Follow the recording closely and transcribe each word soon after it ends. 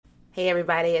Hey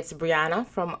everybody, it's Brianna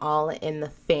from All in the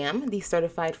Fam, the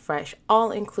certified fresh,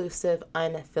 all-inclusive,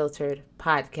 unfiltered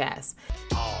podcast.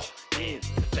 All in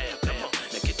the fam, come on,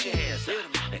 now get your hands up,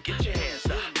 now get your hands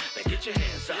up, now get your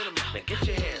hands up, now get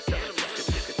your hands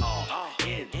up. All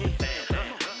in the fam,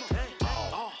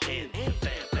 all in the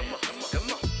fam,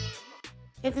 come on.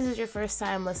 If this is your first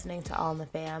time listening to All in the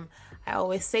Fam, I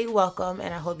always say welcome,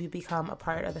 and I hope you become a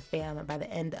part of the fam by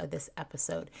the end of this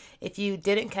episode. If you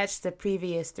didn't catch the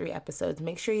previous 3 episodes,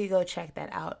 make sure you go check that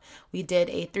out. We did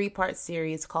a 3-part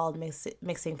series called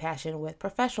Mixing Passion with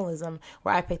Professionalism,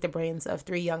 where I picked the brains of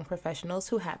 3 young professionals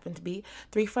who happen to be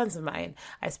 3 friends of mine.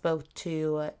 I spoke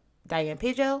to Diane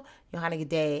Pedro, Johanna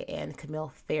Gade, and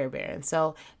Camille Fairbairn.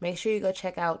 So make sure you go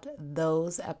check out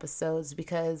those episodes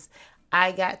because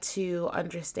I got to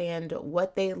understand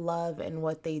what they love and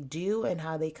what they do and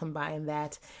how they combine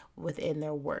that within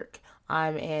their work.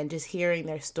 And just hearing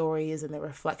their stories and their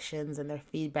reflections and their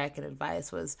feedback and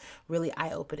advice was really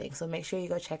eye-opening. So make sure you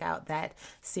go check out that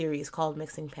series called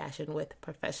Mixing Passion with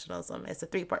Professionalism. It's a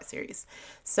 3-part series.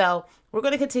 So we're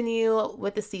going to continue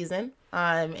with the season.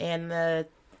 And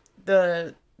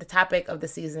the topic of the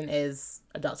season is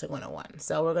Adulting 101.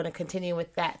 So we're going to continue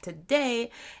with that today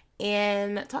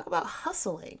and talk about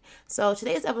hustling. So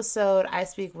today's episode, I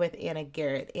speak with Anna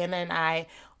Garrett. Anna and I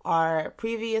are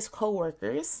previous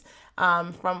co-workers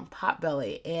from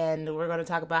Potbelly, and we're going to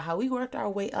talk about how we worked our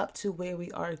way up to where we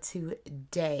are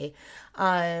today.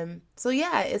 So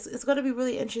yeah, it's going to be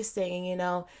really interesting, you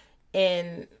know,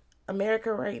 in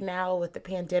America right now with the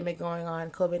pandemic going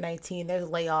on, COVID-19, there's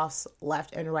layoffs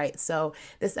left and right. So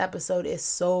this episode is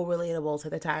so relatable to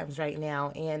the times right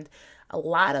now. And a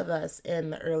lot of us in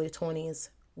the early 20s,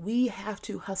 we have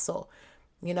to hustle.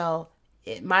 You know,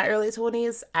 in my early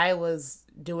 20s, I was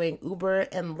doing Uber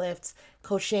and Lyft,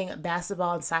 coaching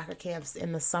basketball and soccer camps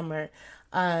in the summer.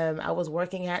 I was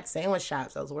working at sandwich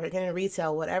shops. I was working in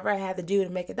retail. Whatever I had to do to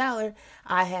make a dollar,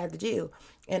 I had to do.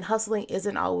 And hustling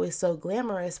isn't always so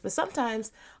glamorous, but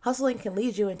sometimes hustling can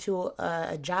lead you into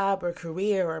a job or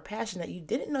career or a passion that you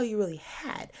didn't know you really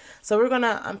had. So we're going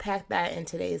to unpack that in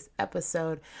today's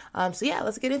episode. So yeah,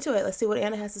 let's get into it. Let's see what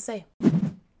Anna has to say.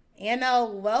 Anna,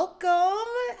 welcome.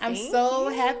 I'm so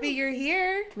happy you're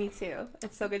here. Me too.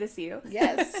 It's so good to see you.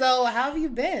 Yes. So how have you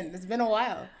been? It's been a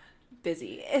while.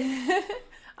 Busy.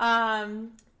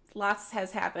 Lots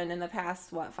has happened in the past,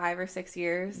 5 or 6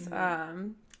 years. Mm-hmm.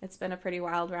 It's been a pretty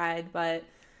wild ride, but,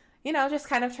 you know, just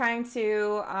kind of trying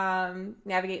to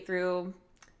navigate through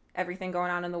everything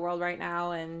going on in the world right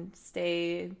now and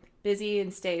stay busy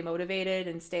and stay motivated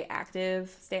and stay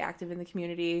active in the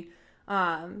community.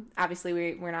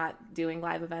 Obviously, we're not doing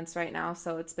live events right now,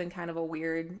 so it's been kind of a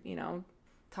weird, you know,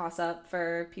 toss up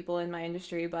for people in my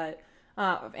industry, but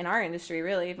in our industry,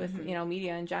 really, with, you know,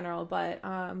 media in general. But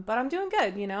I'm doing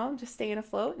good, you know, just staying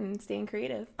afloat and staying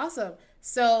creative. Awesome.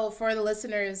 So for the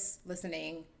listeners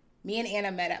listening, me and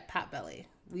Anna met at Potbelly.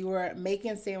 We were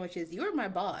making sandwiches. You were my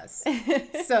boss.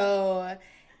 So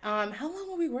how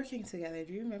long were we working together?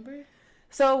 Do you remember?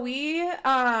 So we,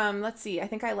 let's see, I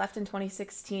think I left in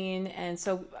 2016, and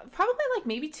so probably like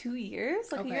maybe 2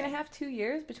 years, like a year and a half, 2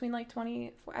 years between like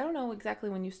I don't know exactly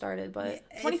when you started, but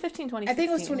 2015, 2016. I think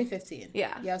it was 2015.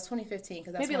 Yeah. Yeah, it was 2015,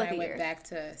 because that's maybe when like I went year. back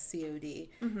to COD.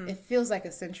 Mm-hmm. It feels like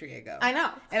a century ago. I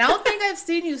know. And I don't think I've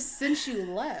seen you since you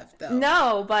left, though.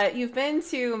 No, but you've been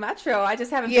to Metro. I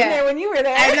just haven't been there when you were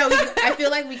there. I know. I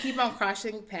feel like we keep on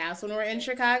crossing paths when we're in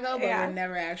Chicago, but we're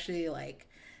never actually like,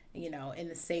 you know, in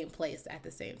the same place at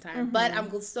the same time. Mm-hmm. But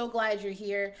I'm so glad you're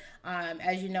here.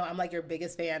 As you know, I'm like your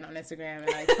biggest fan on Instagram,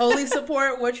 and I totally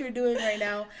support what you're doing right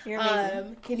now. You're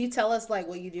amazing. Can you tell us like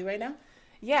what you do right now?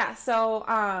 Yeah, so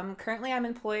currently I'm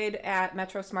employed at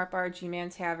Metro Smart Bar G-Man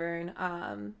Tavern.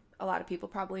 A lot of people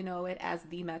probably know it as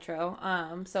the Metro.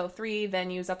 So 3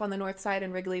 venues up on the north side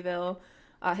in Wrigleyville.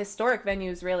 Historic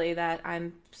venues, really, that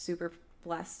I'm super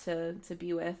blessed to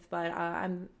be with. But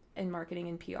I'm in marketing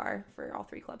and PR for all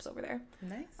 3 clubs over there.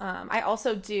 Nice. I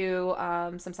also do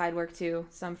some side work too,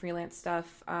 some freelance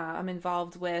stuff. I'm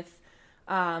involved with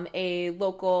a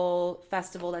local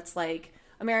festival that's like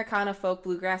Americana, folk,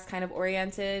 bluegrass kind of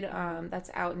oriented. That's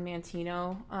out in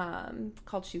Manteno,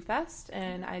 called Shoe Fest,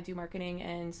 and I do marketing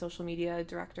and social media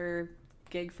director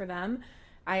gig for them.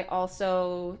 I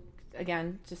also,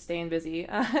 again, just staying busy,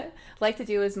 like to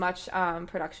do as much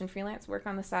production freelance work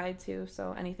on the side too.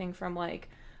 So anything from like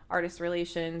artist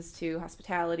relations to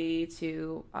hospitality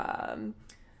to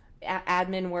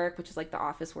admin work, which is like the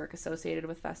office work associated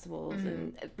with festivals,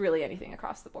 and really anything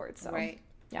across the board. So right.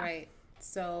 Yeah. Right.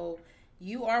 So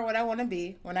you are what I want to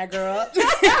be when I grow up.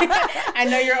 I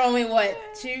know you're only,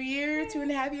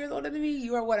 2.5 years older than me?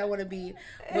 You are what I want to be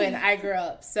when I grow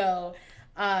up. So,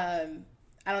 I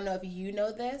don't know if you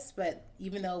know this, but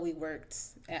even though we worked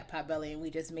at Potbelly and we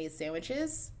just made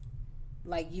sandwiches,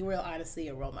 like, you were honestly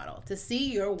a role model. To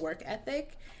see your work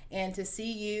ethic and to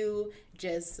see you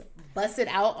just bust it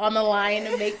out on the line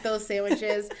and make those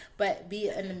sandwiches, but be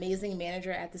an amazing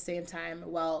manager at the same time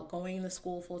while going to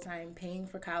school full time, paying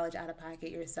for college out of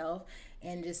pocket yourself,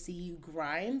 and just see you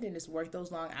grind and just work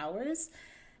those long hours.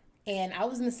 And I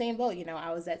was in the same boat,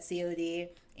 I was at COD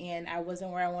and I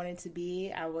wasn't where I wanted to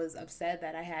be. I was upset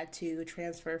that I had to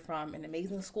transfer from an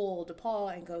amazing school,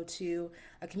 DePaul, and go to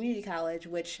a community college,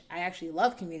 which I actually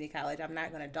love community college. I'm not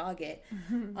going to dog it.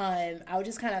 I was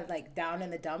just kind of like down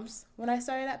in the dumps when I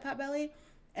started at Potbelly.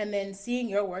 And then seeing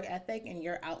your work ethic and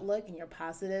your outlook and your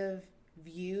positive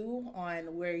view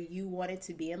on where you wanted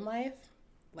to be in life,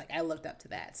 like, I looked up to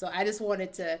that. So I just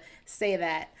wanted to say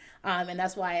that. And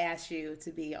that's why I asked you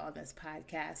to be on this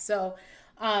podcast. So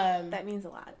that means a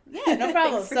lot. Yeah, no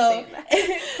problem. So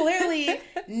clearly,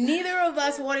 neither of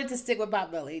us wanted to stick with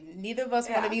Potbelly. Neither of us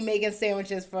want to be making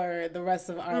sandwiches for the rest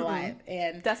of our life.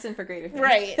 And destined for greater things.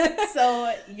 Right.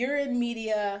 So you're in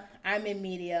media, I'm in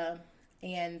media,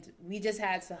 and we just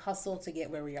had to hustle to get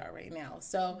where we are right now.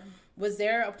 So was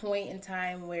there a point in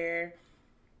time where,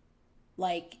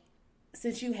 like,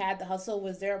 since you had the hustle,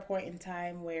 was there a point in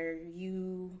time where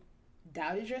you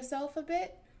doubted yourself a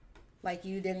bit? Like,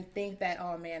 you didn't think that,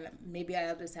 oh man, maybe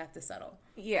I'll just have to settle?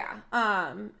 Yeah.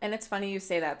 And it's funny you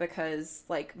say that because,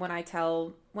 like, when I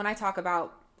talk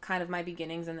about kind of my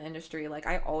beginnings in the industry, like,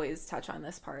 I always touch on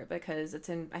this part because I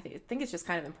think it's just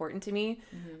kind of important to me,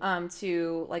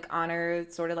 to, like, honor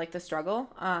sort of like the struggle,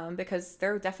 because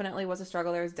there definitely was a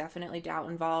struggle. There was definitely doubt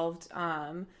involved.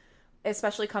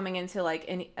 Especially coming into, like,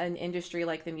 an industry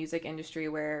like the music industry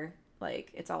where,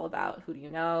 like, it's all about who do you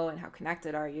know and how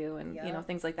connected are you and,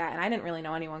 things like that. And I didn't really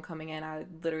know anyone coming in. I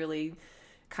literally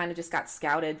kind of just got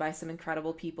scouted by some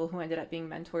incredible people who ended up being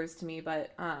mentors to me.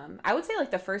 But I would say, like,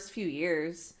 the first few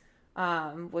years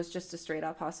was just a straight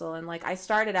up hustle. And, like, I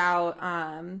started out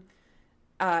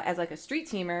as, like, a street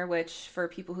teamer, which for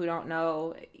people who don't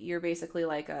know, you're basically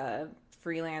like a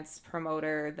freelance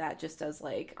promoter that just does,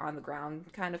 like, on the ground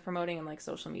kind of promoting and, like,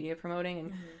 social media promoting.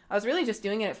 And I was really just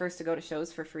doing it at first to go to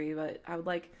shows for free, but I would,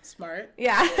 like, smart.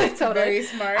 Yeah, totally. Very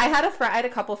smart. I had a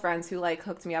couple friends who, like,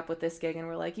 hooked me up with this gig and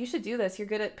were like, you should do this. You're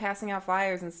good at passing out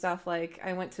flyers and stuff. Like,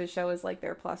 I went to a show as, like,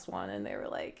 their +1 and they were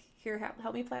like, here,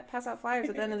 help me pass out flyers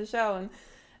at the end of the show. And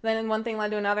then one thing led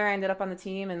to another. I ended up on the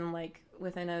team, and, like,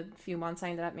 within a few months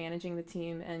I ended up managing the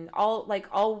team, and all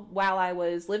while I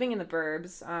was living in the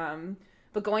burbs,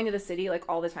 but going to the city, like,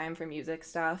 all the time for music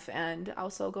stuff, and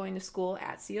also going to school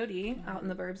at COD out in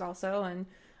the burbs also,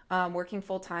 and working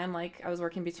full time. Like, I was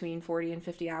working between 40 and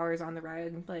 50 hours on the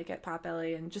ride, like, at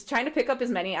Potbelly, and just trying to pick up as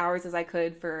many hours as I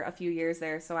could for a few years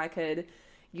there so I could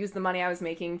use the money I was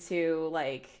making to,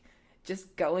 like,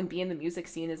 just go and be in the music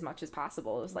scene as much as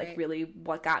possible. It was, like, really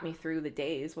what got me through the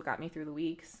days, what got me through the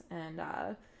weeks. And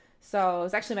so it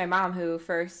was actually my mom who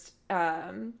first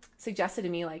suggested to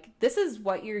me, like, this is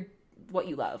what you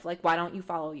love. Like, why don't you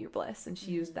follow your bliss? And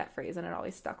she used that phrase, and it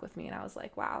always stuck with me. And I was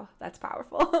like, wow, that's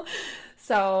powerful.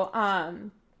 So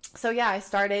yeah, I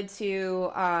started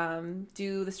to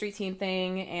do the street team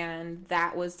thing, and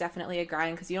that was definitely a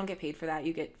grind because you don't get paid for that.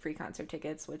 You get free concert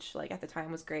tickets, which, like, at the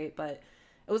time was great, but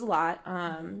it was a lot.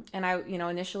 And I,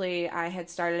 initially I had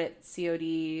started at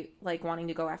COD, like, wanting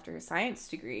to go after a science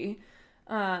degree.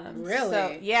 Really?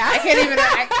 So, yeah. I can't even,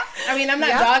 I mean, I'm not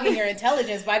dogging your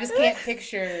intelligence, but I just can't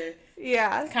picture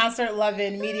concert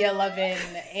loving, media loving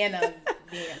Anna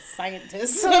being a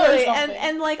scientist. Totally.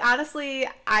 And like, honestly,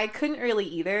 I couldn't really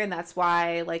either. And that's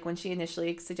why, like, when she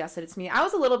initially suggested it to me, I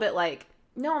was a little bit like,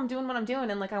 no, I'm doing what I'm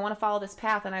doing. And, like, I want to follow this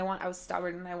path, and I was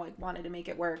stubborn, and I wanted to make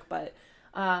it work. But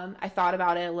I thought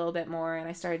about it a little bit more, and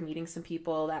I started meeting some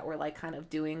people that were, like, kind of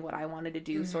doing what I wanted to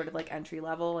do, sort of like entry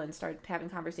level, and started having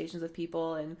conversations with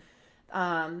people. And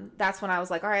that's when I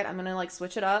was like, all right, I'm gonna, like,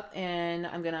 switch it up, and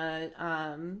I'm gonna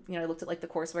I looked at, like, the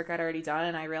coursework I'd already done,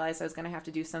 and I realized I was gonna have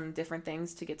to do some different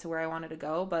things to get to where I wanted to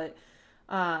go. But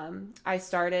I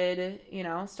started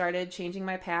changing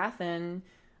my path, and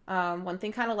one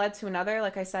thing kind of led to another.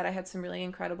 Like I said, I had some really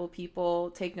incredible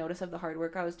people take notice of the hard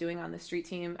work I was doing on the street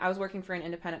team. I was working for an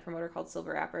independent promoter called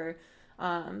Silver Rapper.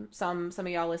 Some of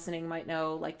y'all listening might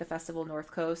know, like, the festival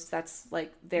North Coast. That's,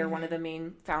 like, they're one of the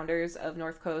main founders of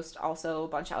North Coast. Also a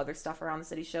bunch of other stuff around the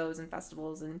city, shows and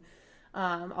festivals and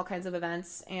all kinds of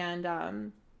events.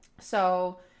 And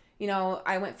so,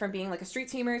 I went from being, like, a street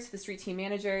teamer to the street team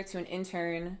manager to an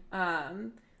intern.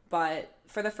 But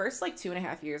for the first like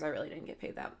 2.5 years, I really didn't get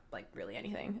paid that like really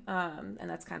anything. And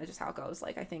that's kind of just how it goes.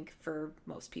 Like I think for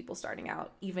most people starting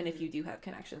out, even if you do have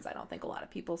connections, I don't think a lot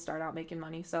of people start out making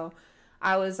money. So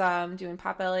I was doing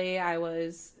pop ballet. I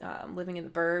was living in the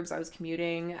burbs. I was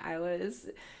commuting. I was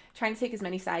trying to take as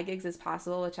many side gigs as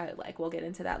possible, which I like. We'll get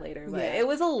into that later. But it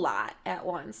was a lot at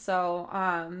once. So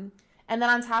and then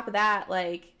on top of that,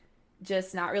 like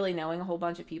just not really knowing a whole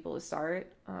bunch of people to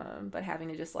start, but having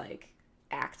to just like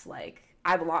act like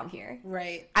I belong here.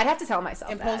 Right. I'd have to tell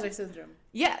myself imposter syndrome.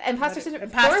 Yeah, imposter syndrome.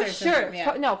 Imposter for syndrome, sure.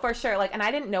 yeah. No, for sure. Like, and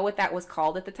I didn't know what that was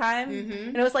called at the time.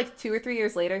 And it was like 2 or 3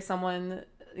 years later, someone,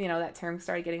 you know, that term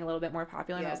started getting a little bit more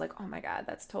popular. And I was like, oh my God,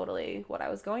 that's totally what I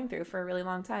was going through for a really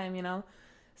long time, you know?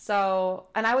 So,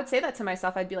 and I would say that to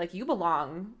myself. I'd be like, you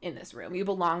belong in this room. You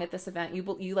belong at this event.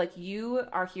 You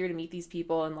are here to meet these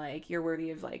people, and like, you're worthy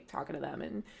of like talking to them,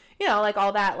 and you know, like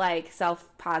all that like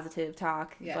self-positive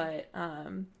talk. Yeah.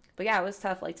 But yeah, it was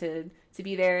tough, like to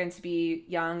be there and to be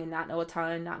young and not know a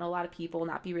ton, not know a lot of people,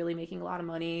 not be really making a lot of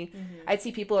money. I'd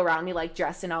see people around me like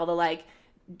dressed in all the like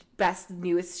best,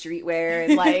 newest streetwear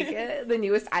and like the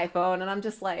newest iPhone, and I'm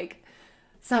just like,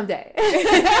 someday.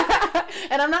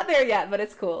 And I'm not there yet, but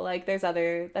it's cool. Like that's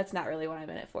not really what I'm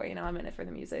in it for, you know. I'm in it for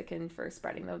the music and for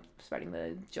spreading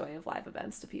the joy of live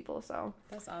events to people. So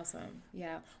that's awesome.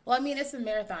 Yeah. Well, I mean, it's a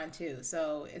marathon too,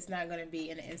 so it's not going to be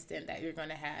in an instant that you're going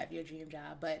to have your dream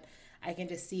job, but I can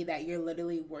just see that you're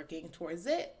literally working towards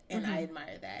it, and I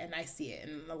admire that, and I see it,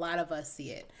 and a lot of us see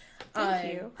it.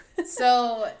 Thank you.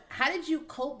 So how did you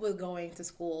cope with going to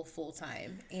school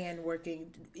full-time and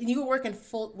working? You were working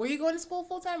were you going to school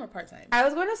full-time or part-time? I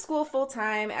was going to school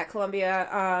full-time at Columbia.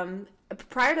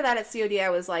 Prior to that at COD,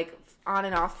 I was like on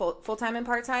and off full-time and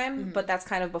part-time, but that's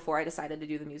kind of before I decided to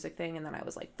do the music thing, and then I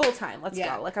was like, full-time, let's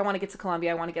go. Like, I want to get to Columbia.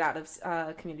 I want to get out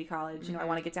of community college. You know, I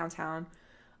want to get downtown.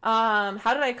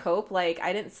 How did I cope? Like,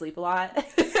 I didn't sleep a lot.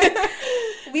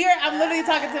 I'm literally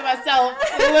talking to myself.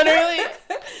 Literally.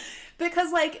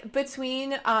 Because, like,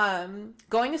 between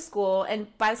going to school,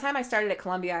 and by the time I started at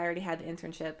Columbia, I already had the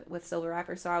internship with Silver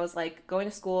Rapper. So I was, like, going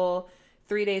to school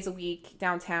 3 days a week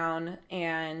downtown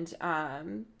and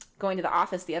going to the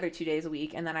office the other 2 days a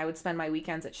week. And then I would spend my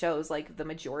weekends at shows, like, the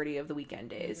majority of the weekend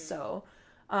days. So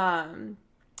it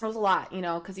was a lot, you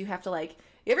know, because you have to, like...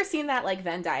 You ever seen that, like,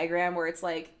 Venn diagram where it's,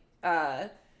 like,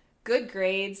 good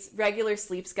grades, regular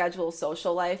sleep schedule,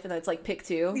 social life, and then it's, like, pick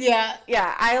two? Yeah.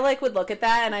 Yeah, I, like, would look at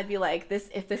that, and I'd be like,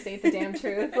 if this ain't the damn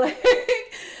truth. Like,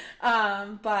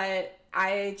 but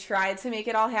I tried to make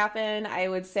it all happen. I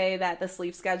would say that the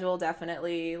sleep schedule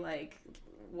definitely, like,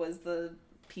 was the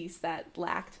piece that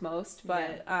lacked most,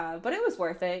 but it was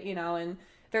worth it, you know, and...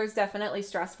 There was definitely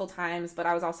stressful times, but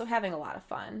I was also having a lot of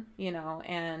fun, you know,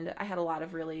 and I had a lot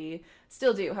of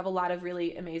still do have a lot of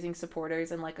really amazing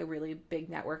supporters and like a really big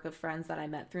network of friends that I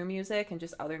met through music and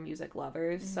just other music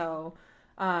lovers. So,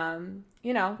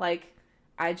 you know, like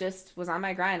I just was on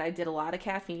my grind. I did a lot of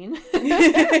caffeine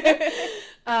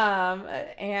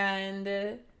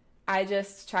and I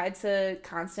just tried to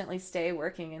constantly stay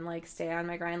working and like stay on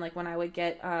my grind. Like when I would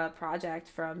get a project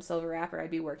from Silver Rapper,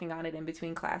 I'd be working on it in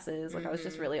between classes. Like I was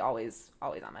just really always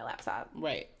on my laptop.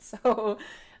 Right. So,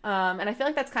 and I feel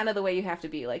like that's kind of the way you have to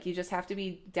be. Like you just have to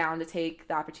be down to take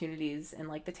the opportunities and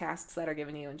like the tasks that are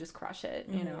given you and just crush it,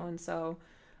 you know? And so,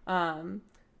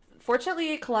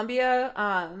 fortunately at Columbia,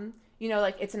 you know,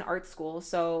 like it's an art school.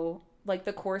 So like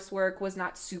the coursework was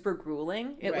not super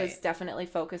grueling. It was definitely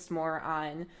focused more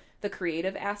on the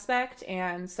creative aspect,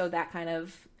 and so that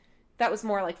was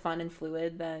more like fun and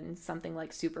fluid than something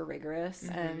like super rigorous.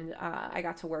 And I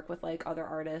got to work with like other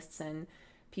artists and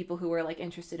people who were like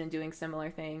interested in doing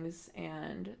similar things,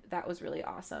 and that was really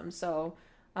awesome. So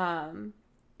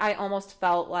I almost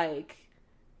felt like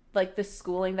the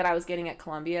schooling that I was getting at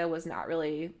Columbia was not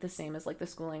really the same as like the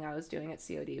schooling I was doing at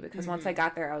COD, because once I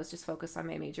got there, I was just focused on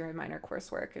my major and minor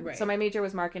coursework. And so my major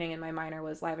was marketing and my minor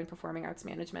was live and performing arts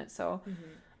management. So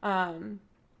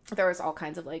there was all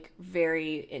kinds of like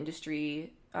very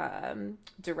industry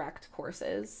direct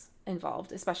courses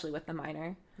involved, especially with the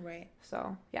minor. Right.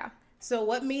 So, yeah. So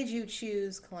what made you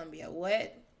choose Columbia?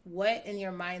 What in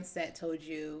your mindset told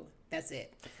you that's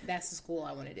it? That's the school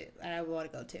I want to do. I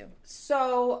want to go to.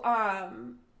 So,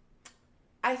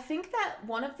 I think that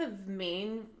one of the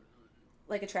main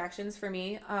like attractions for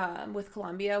me with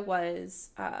Columbia was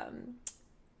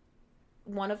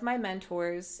one of my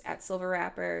mentors at Silver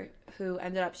Rapper, who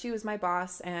she was my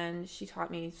boss, and she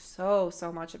taught me so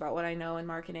much about what I know in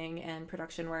marketing and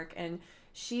production work. And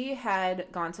she had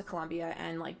gone to Columbia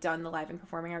and like done the live and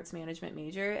performing arts management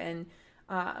major, and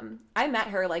I met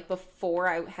her like before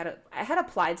I had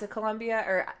applied to Columbia,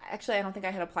 or actually I don't think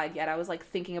I had applied yet. I was like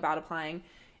thinking about applying,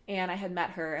 and I had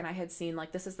met her and I had seen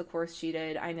like this is the course she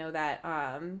did. I know that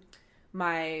one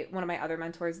of my other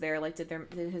mentors there like did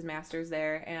his master's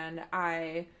there, and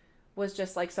I was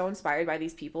just like so inspired by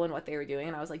these people and what they were doing,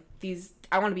 and I was like,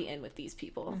 I want to be in with these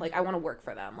people. Like I want to work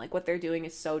for them. Like what they're doing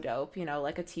is so dope, you know,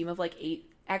 like a team of like 8,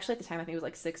 actually at the time I think it was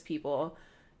like 6 people,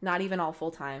 not even all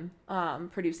full time,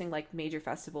 producing like major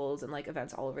festivals and like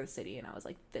events all over the city. And I was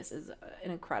like, this is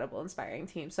an incredible, inspiring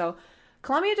team. So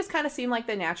Columbia just kind of seemed like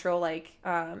the natural, like,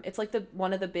 it's like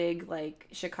one of the big like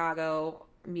Chicago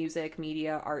music,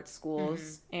 media, art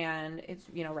schools. And it's,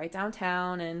 you know, right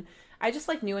downtown. And I just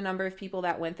like knew a number of people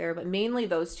that went there, but mainly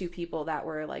those 2 people that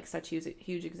were like such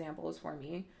huge examples for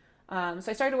me. So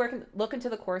I started to look into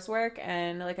the coursework,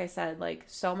 and like I said, like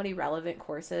so many relevant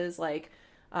courses, like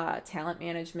talent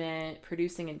management,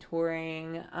 producing and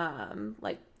touring,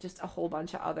 like just a whole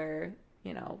bunch of other,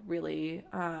 you know, really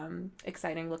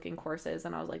exciting looking courses.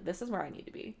 And I was like, this is where I need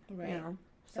to be. Right. You know?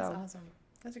 So. That's awesome.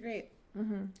 That's great.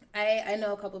 I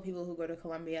know a couple of people who go to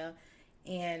Columbia,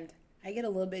 and I get a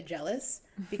little bit jealous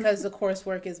because the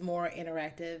coursework is more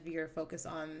interactive. You're focused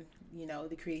on, you know,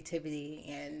 the creativity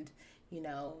and, you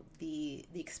know, the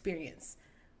experience.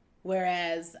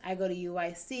 Whereas I go to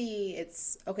UIC,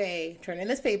 it's, okay, turn in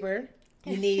this paper.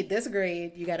 You need this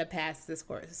grade. You got to pass this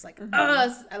course. It's like,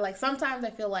 sometimes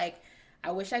I feel like I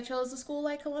wish I chose a school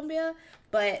like Columbia.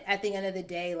 But at the end of the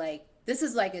day, like, this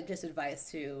is like just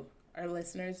advice to our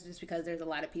listeners, just because there's a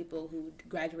lot of people who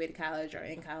graduated college or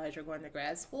in college or going to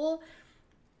grad school.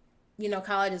 You know,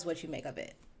 college is what you make of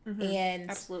it.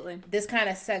 And absolutely, this kind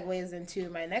of segues into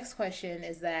my next question,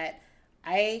 is that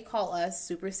I call us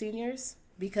super seniors,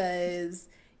 because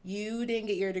you didn't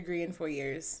get your degree in 4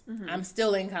 years. I'm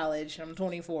still in college. I'm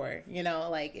 24. You know,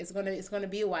 like it's gonna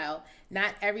be a while.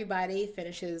 Not everybody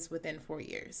finishes within 4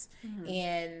 years,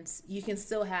 and you can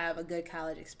still have a good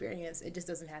college experience. It just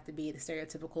doesn't have to be the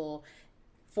stereotypical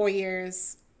 4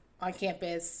 years on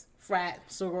campus, frat,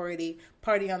 sorority,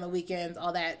 party on the weekends,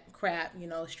 all that crap. You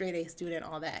know, straight A student,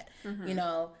 all that. You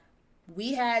know,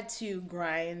 we had to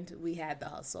grind. We had the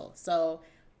hustle. So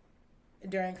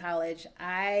during college,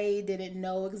 I didn't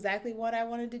know exactly what I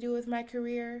wanted to do with my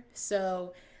career.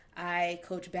 So I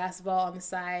coached basketball on the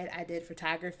side. I did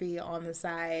photography on the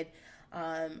side.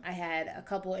 I had a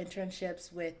couple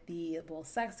internships with the Bull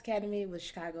Sex Academy with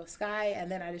Chicago Sky.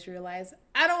 And then I just realized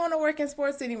I don't want to work in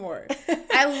sports anymore.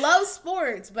 I love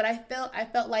sports, but I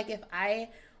felt like if I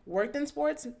worked in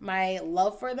sports, my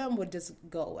love for them would just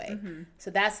go away.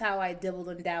 So that's how I dibbled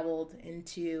and dabbled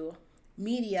into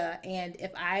media. And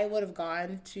if I would have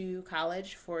gone to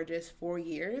college for just 4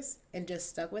 years and just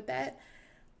stuck with that,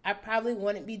 I probably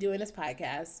wouldn't be doing this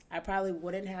podcast. I probably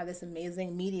wouldn't have this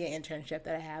amazing media internship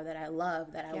that I have, that I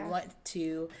love, that I want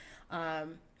to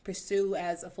pursue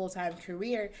as a full-time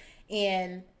career.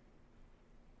 And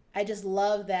I just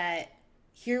love that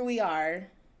here we are,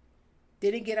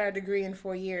 didn't get our degree in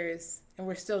 4 years, and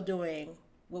we're still doing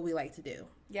what we like to do.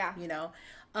 Yeah. You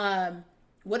know?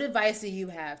 What advice do you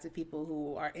have to people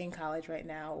who are in college right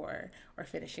now or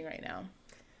finishing right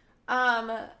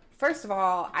now? First of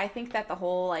all, I think that the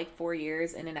whole like 4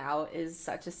 years in and out is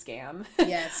such a scam.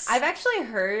 Yes. I've actually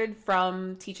heard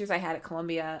from teachers I had at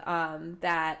Columbia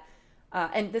that,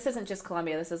 and this isn't just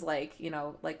Columbia, this is like, you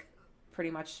know, like pretty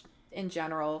much in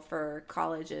general for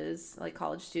colleges, like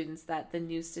college students, that the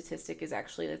new statistic is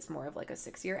actually it's more of like a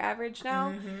 6-year average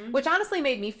now, which honestly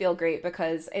made me feel great,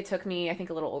 because it took me, I think,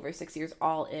 a little over 6 years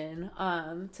all in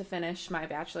to finish my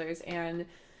bachelor's. And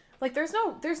like there's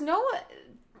no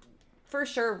for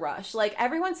sure rush. Like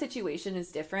everyone's situation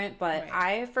is different, but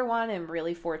right. I for one am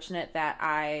really fortunate that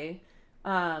I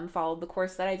followed the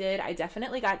course that I did. I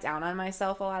definitely got down on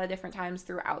myself a lot of different times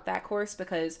throughout that course,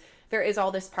 because there is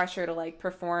all this pressure to like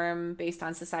perform based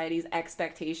on society's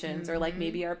expectations, or like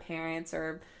maybe our parents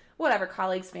or whatever,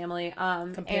 colleagues, family,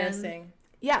 Comparison.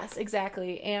 Yes,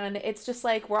 exactly. And it's just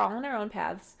like we're all on our own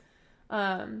paths.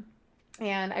 And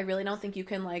I really don't think you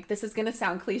can, like, this is going to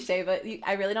sound cliche, but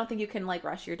I really don't think you can like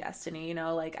rush your destiny, you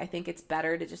know? Like I think it's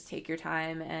better to just take your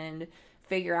time and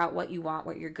figure out what you want,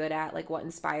 what you're good at, like what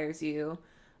inspires you.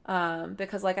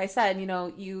 Because like I said, you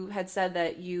know, you had said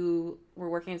that you were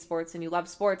working in sports and you love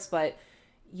sports, but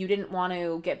you didn't want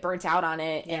to get burnt out on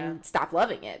it and stop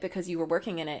loving it because you were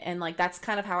working in it. And like, that's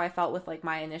kind of how I felt with like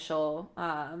my initial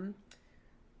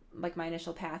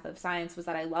path of science, was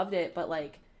that I loved it, but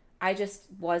like, I just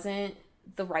wasn't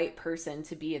the right person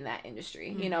to be in that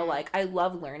industry. You know, like I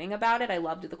love learning about it. I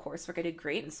loved the coursework. I did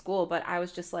great in school, but I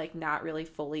was just like not really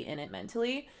fully in it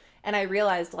mentally. And I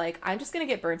realized, like, I'm just going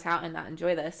to get burnt out and not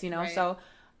enjoy this, you know? Right. So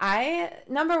and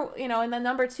then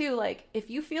number two, like, if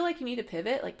you feel like you need to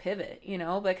pivot, like, pivot, you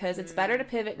know, because it's better to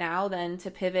pivot now than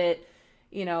to pivot,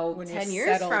 you know, When 10 you're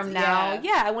years settled, from now.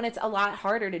 yeah. Yeah, when it's a lot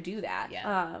harder to do that.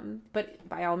 Yeah. But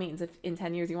by all means, if in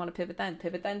 10 years you want to pivot then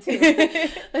too.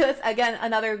 That's, again,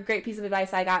 another great piece of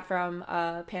advice I got from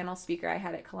a panel speaker I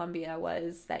had at Columbia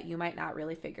was that you might not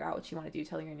really figure out what you want to do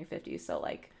till you're in your 50s. So,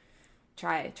 like,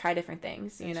 try different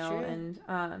things, you That's know? true.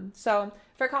 And so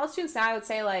for college students now, I would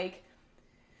say, like,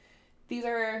 these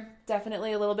are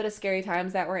definitely a little bit of scary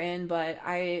times that we're in, but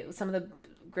some of the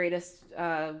greatest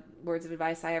words of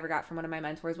advice I ever got from one of my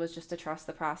mentors was just to trust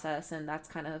the process, and that's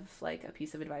kind of like a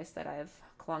piece of advice that I've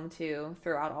clung to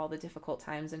throughout all the difficult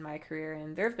times in my career.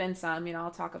 And there have been some, you know,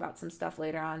 I'll talk about some stuff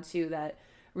later on too that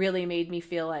really made me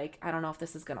feel like I don't know if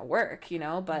this is gonna work, you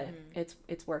know, but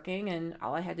it's working, and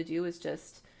all I had to do was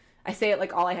just, I say it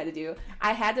like all I had to do.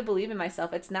 I had to believe in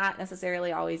myself. It's not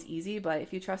necessarily always easy, but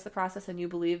if you trust the process and you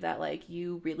believe that, like,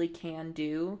 you really can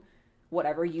do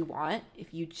whatever you want,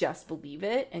 if you just believe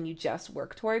it and you just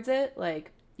work towards it, like,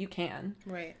 you can.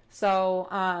 Right. So,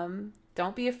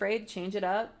 don't be afraid to change it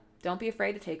up. Don't be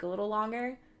afraid to take a little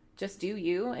longer. Just do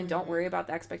you, and don't worry about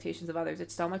the expectations of others.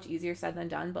 It's so much easier said than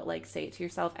done, but, like, say it to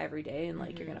yourself every day, and,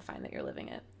 like, you're going to find that you're living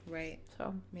it. Right.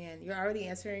 So, Man, you're already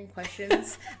answering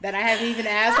questions that I haven't even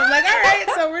asked. I'm like, all right,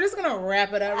 so we're just gonna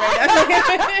wrap it up right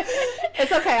now.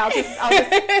 it's okay.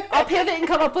 I'll pivot and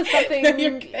come up with something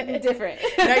different.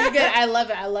 No, you're good. I love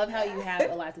it. I love how you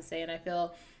have a lot to say, and I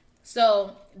feel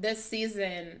so. This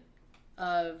season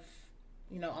of,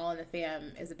 you know, All in the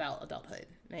Fam is about adulthood,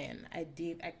 and I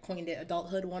coined it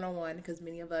Adulthood 101 because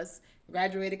many of us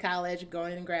graduated college,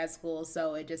 going in grad school,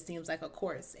 so it just seems like a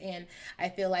course. And I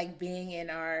feel like being in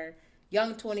our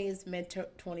young 20s, mid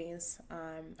 20s,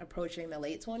 approaching the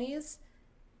late 20s,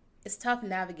 it's tough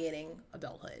navigating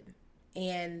adulthood,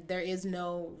 and there is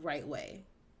no right way.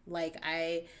 Like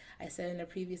I said in a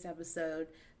previous episode,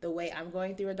 the way I'm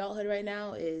going through adulthood right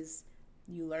now is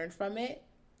you learn from it,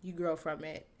 you grow from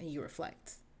it, and you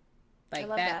reflect. Like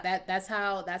that's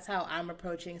how I'm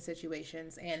approaching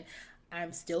situations, and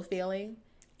I'm still failing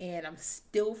and I'm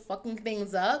still fucking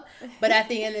things up, but at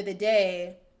the end of the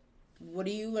day, what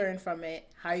do you learn from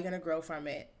it? How are you going to grow from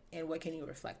it? And what can you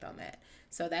reflect on that?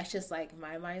 So that's just like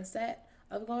my mindset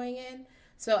of going in.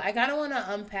 So I kind of want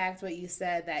to unpack what you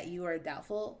said, that you are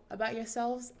doubtful about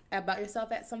yourself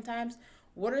at sometimes.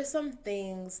 What are some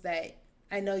things that,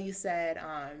 I know you said,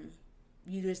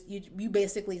 you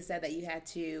basically said that you had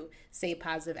to say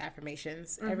positive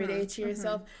affirmations every day to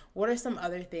yourself. What are some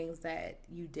other things that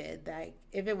you did, that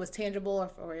if it was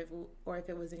tangible or if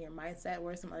it was in your mindset,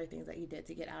 what are some other things that you did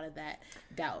to get out of that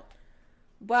doubt?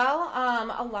 Well,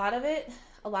 a lot of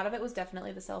it was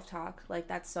definitely the self-talk. Like,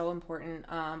 that's so important.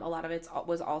 A lot of it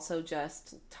was also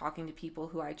just talking to people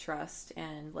who I trust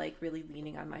and, like, really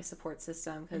leaning on my support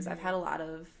system, because I've had a lot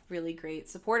of really great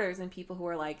supporters and people who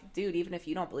are like, dude, even if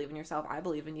you don't believe in yourself, I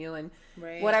believe in you, and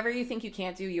whatever you think you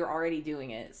can't do, you're already doing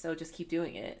it, so just keep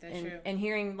doing it. That's true. And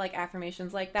hearing, like,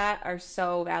 affirmations like that are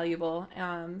so valuable.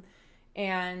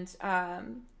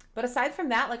 But aside from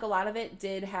that, like, a lot of it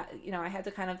did I had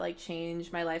to kind of, like,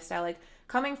 change my lifestyle. Like,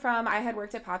 coming from, I had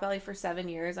worked at Potbelly for 7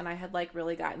 years, and I had, like,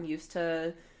 really gotten used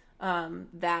to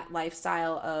that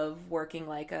lifestyle of working,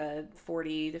 like, a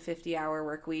 40 to 50 hour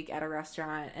work week at a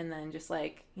restaurant, and then just,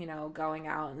 like, you know, going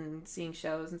out and seeing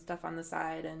shows and stuff on the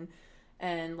side,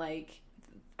 and like,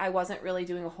 I wasn't really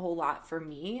doing a whole lot for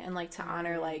me, and, like, to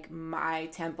honor, like, my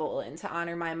temple and to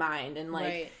honor my mind, and,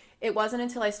 like, it wasn't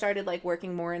until I started, like,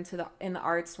 working more in the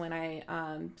arts when I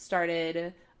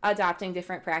started adopting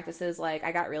different practices. Like,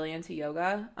 I got really into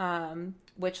yoga,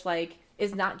 which, like,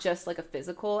 is not just, like, a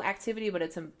physical activity, but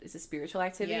it's a spiritual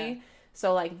activity. Yeah.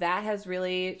 So, like, that has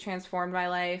really transformed my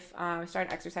life. I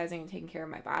started exercising and taking care of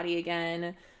my body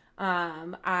again.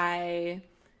 I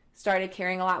started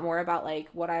caring a lot more about, like,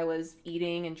 what I was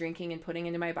eating and drinking and putting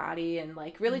into my body, and,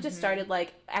 like, really just started,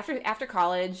 like, after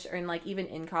college, and, like, even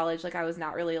in college, like, I was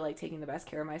not really, like, taking the best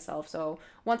care of myself. So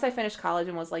once I finished college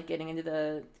and was, like, getting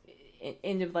into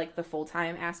like the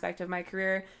full-time aspect of my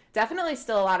career, definitely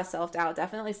still a lot of self-doubt,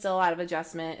 definitely still a lot of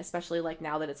adjustment, especially, like,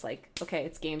 now that it's like, okay,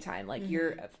 it's game time, like,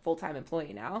 you're a full-time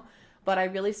employee now. But I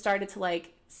really started to,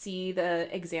 like, see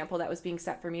the example that was being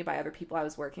set for me by other people I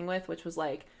was working with, which was,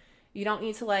 like, you don't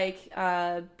need to, like,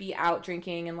 be out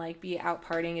drinking and, like, be out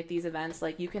partying at these events.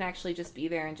 Like, you can actually just be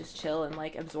there and just chill and,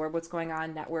 like, absorb what's going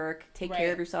on, network, take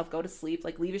care of yourself, go to sleep,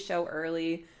 like, leave a show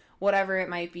early, whatever it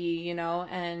might be, you know,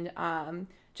 and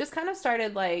just kind of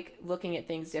started, like, looking at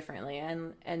things differently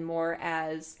and more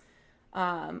as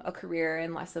a career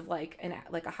and less of, like,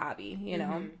 a hobby, you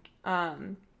know.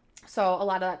 So a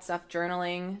lot of that stuff,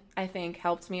 journaling, I think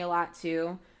helped me a lot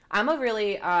too. I'm a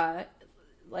really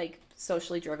like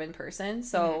socially driven person,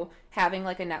 so having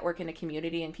like a network and a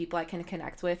community and people I can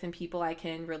connect with and people I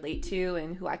can relate to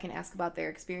and who I can ask about their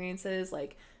experiences,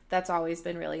 like that's always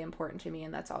been really important to me,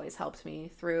 and that's always helped me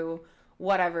through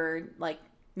whatever like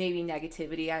maybe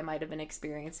negativity I might have been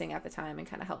experiencing at the time, and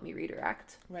kind of helped me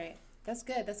redirect. Right. That's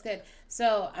good. That's good.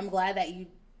 So I'm glad that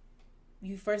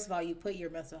you first of all, you put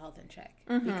your mental health in check,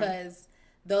 because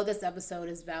though this episode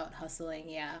is about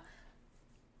hustling,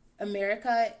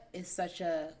 America is such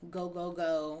a go, go,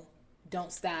 go,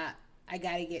 don't stop, I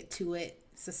got to get to it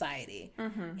society.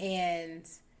 And,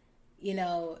 you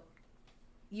know,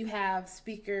 you have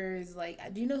speakers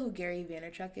like, do you know who Gary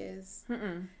Vaynerchuk is?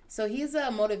 So he's a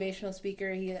motivational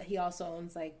speaker. He also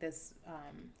owns like this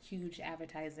huge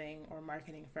advertising or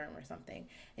marketing firm or something.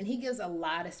 And he gives a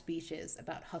lot of speeches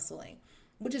about hustling,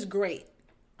 which is great.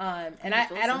 And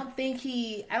I don't think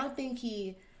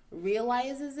he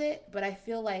realizes it, but I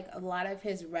feel like a lot of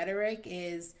his rhetoric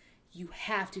is you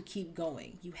have to keep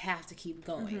going. You have to keep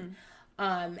going.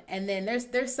 And then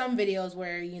there's some videos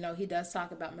where, you know, he does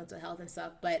talk about mental health and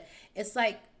stuff, but it's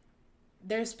like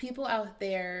there's people out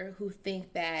there who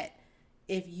think that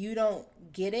if you don't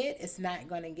get it, it's not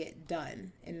going to get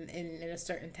done in a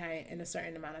certain time, in a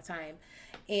certain amount of time.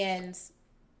 And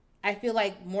I feel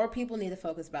like more people need to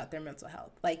focus about their mental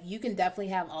health. Like, you can definitely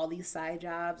have all these side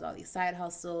jobs, all these side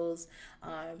hustles,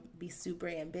 be super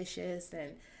ambitious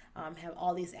and have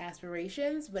all these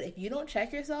aspirations. But if you don't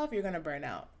check yourself, you're going to burn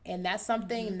out. And that's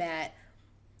something that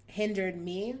hindered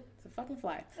me. It's a fucking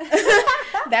fly.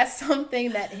 That's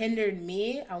something that hindered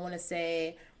me, I want to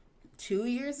say 2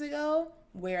 years ago,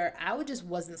 where I just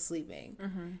wasn't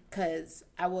sleeping because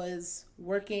I was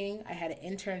working. I had an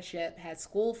internship, had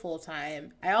school full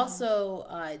time. I also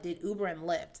did Uber and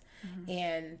Lyft.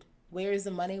 And where's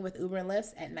the money with Uber and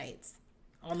Lyft? At nights,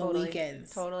 on the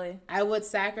weekends. I would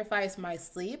sacrifice my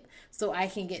sleep so I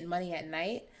can get money at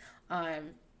night,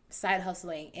 side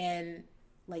hustling. And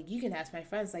like, you can ask my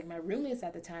friends, like my roommates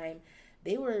at the time,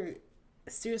 they were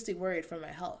seriously worried for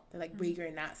my health. They're like, Bree,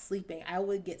 you're not sleeping. I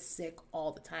would get sick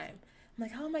all the time. I'm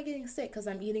like, how am I getting sick? Because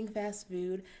I'm eating fast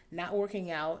food, not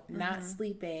working out, not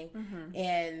sleeping.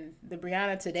 And the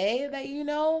Brianna today that you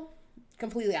know,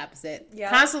 completely opposite.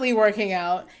 Constantly working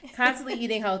out, constantly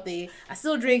eating healthy. I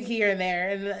still drink here and there,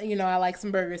 and you know, I like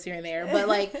some burgers here and there. But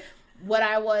like what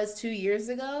I was 2 years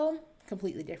ago,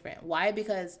 completely different. Why?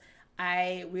 Because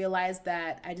I realized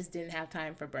that I just didn't have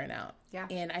time for burnout.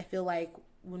 And I feel like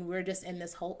when we're just in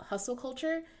this whole hustle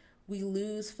culture, we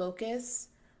lose focus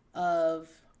of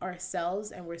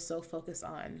ourselves, and we're so focused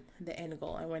on the end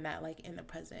goal, and we're not like in the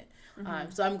present.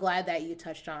 So I'm glad that you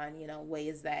touched on, you know,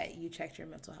 ways that you checked your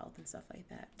mental health and stuff like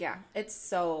that. Yeah, it's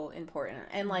so important.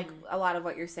 And like a lot of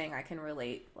what you're saying, I can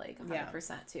relate like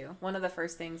 100% to. One of the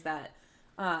first things that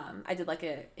I did like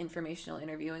an informational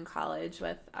interview in college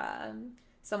with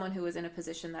someone who was in a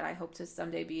position that I hope to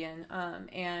someday be in.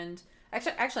 And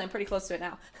actually I'm pretty close to it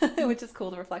now, which is cool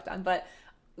to reflect on. But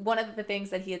one of the things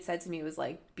that he had said to me was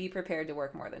like, be prepared to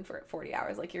work more than 40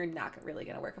 hours. Like, you're not really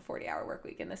going to work a 40-hour work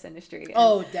week in this industry. And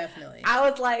oh, definitely. I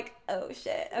was like, oh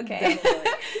shit. Okay.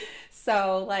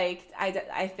 So like,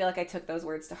 I feel like I took those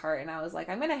words to heart, and I was like,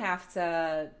 I'm going to have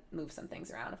to move some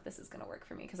things around if this is going to work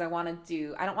for me. Cause I don't want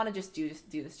to just do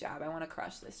this job. I want to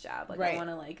crush this job. Like, I want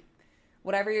to like,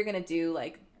 whatever you're going to do,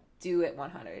 like do it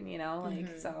 100, you know?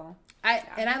 Like, so.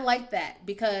 And I like that,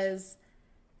 because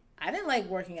I didn't like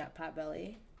working at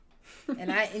Potbelly,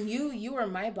 and you were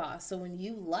my boss. So when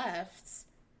you left,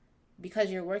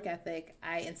 because your work ethic,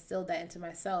 I instilled that into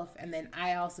myself, and then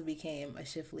I also became a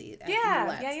shift lead after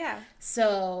you left.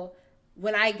 So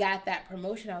when I got that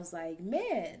promotion, I was like,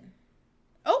 man,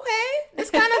 okay,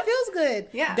 this kind of feels good.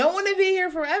 Don't want to be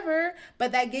here forever,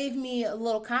 but that gave me a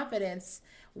little confidence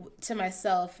to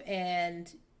myself.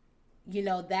 And you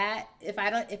know, that if I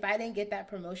didn't get that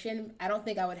promotion, I don't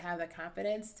think I would have the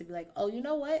confidence to be like, oh, you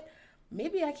know what?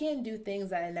 Maybe I can do things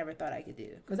that I never thought I could do.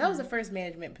 Because that was the first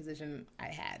management position I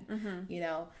had, you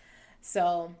know?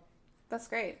 So. That's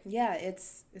great. Yeah,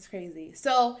 it's crazy.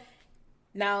 So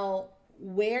now,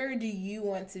 where do you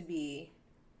want to be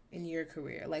in your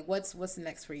career? Like, what's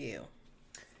next for you?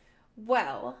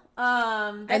 Well,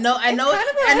 I know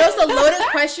it's a loaded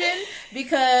question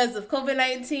because of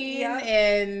COVID-19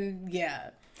 and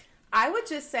I would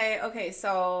just say, okay,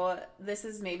 so this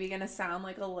is maybe going to sound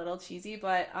like a little cheesy,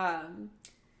 but,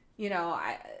 you know,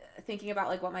 thinking about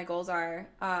like what my goals are.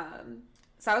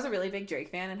 So I was a really big Drake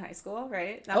fan in high school,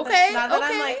 right? Okay, Not that I'm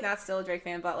okay. like not still a Drake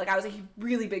fan, but like I was a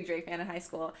really big Drake fan in high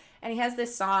school. And he has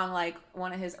this song, like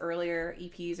one of his earlier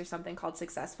EPs or something called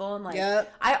Successful. And like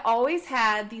Yep. I always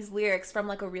had these lyrics from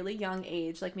like a really young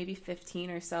age, like maybe 15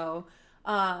 or so.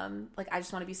 Like I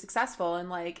just want to be successful, and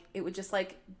like it would just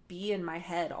like be in my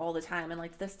head all the time, and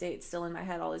like to this day it's still in my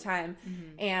head all the time.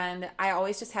 And I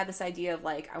always just had this idea of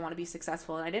like I want to be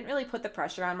successful, and I didn't really put the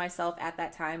pressure on myself at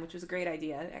that time, which was a great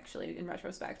idea actually in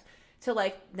retrospect, to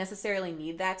like necessarily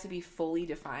need that to be fully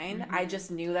defined. I just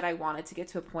knew that I wanted to get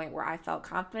to a point where I felt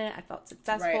confident, I felt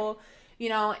successful, you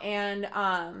know, and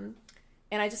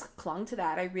I just clung to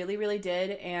that. I really, really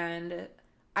did. And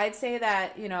I'd say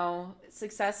that, you know,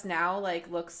 success now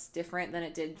like looks different than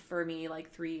it did for me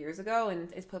like 3 years ago, and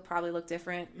it probably look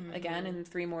different again in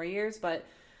 3 more years. But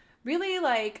really,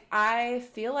 like, I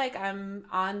feel like I'm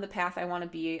on the path I want to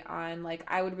be on. Like,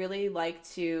 I would really like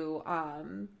to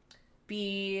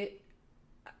be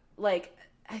like,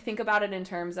 I think about it in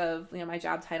terms of, you know, my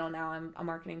job title now. I'm a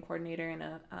marketing coordinator and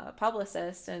a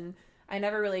publicist, and I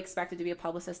never really expected to be a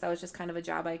publicist. That was just kind of a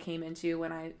job I came into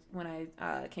when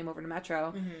I came over to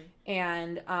Metro.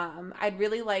 And I'd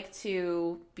really like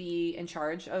to be in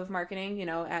charge of marketing, you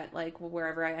know, at like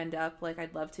wherever I end up. Like,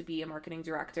 I'd love to be a marketing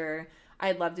director.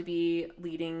 I'd love to be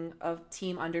leading a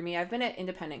team under me. I've been at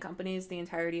independent companies the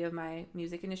entirety of my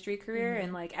music industry career.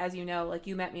 And like, as you know, like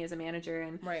you met me as a manager,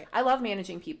 and I love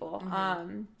managing people.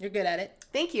 You're good at it.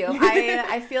 Thank you.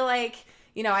 I feel like,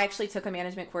 you know, I actually took a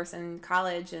management course in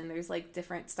college, and there's like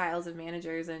different styles of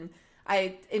managers, and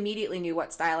I immediately knew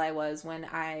what style I was when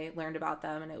I learned about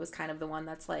them. And it was kind of the one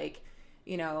that's like,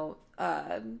 you know,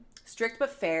 strict but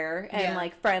fair, and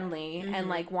like friendly, and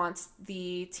like wants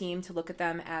the team to look at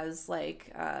them as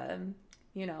like,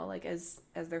 you know, like as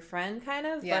their friend kind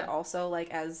of, but also like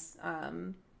as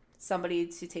somebody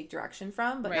to take direction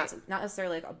from, but not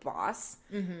necessarily like a boss.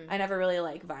 I never really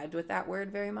like vibed with that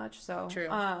word very much. So True.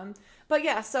 But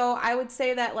yeah, so I would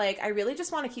say that like I really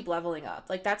just want to keep leveling up.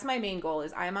 Like that's my main goal.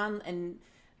 Is I'm on an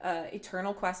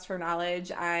eternal quest for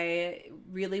knowledge. I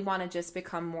really want to just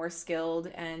become more skilled.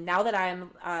 And now that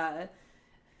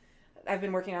I've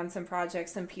been working on some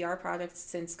projects, some PR projects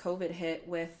since COVID hit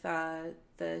with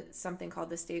something called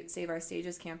the Save Our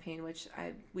Stages campaign, which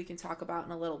we can talk about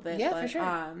in a little bit. Yeah, but, for sure.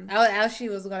 I actually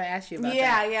was going to ask you about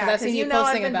that. Yeah. I've seen you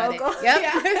posting about vocal. it. Yep.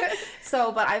 Yeah.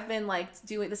 So, but I've been like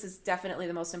this is definitely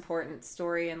the most important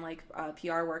story and like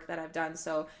PR work that I've done.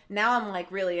 So now I'm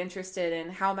like really interested in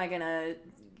how am I going to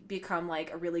become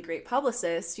like a really great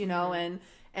publicist, you know,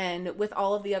 and with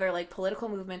all of the other like political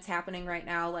movements happening right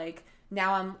now, like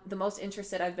now I'm the most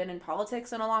interested I've been in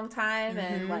politics in a long time,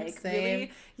 and like same.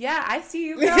 really, I see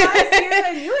you, girl. I see you,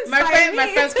 and you inspire me.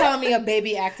 My friend's calling me a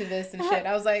baby activist and shit.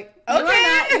 I was like,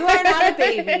 okay. You are not a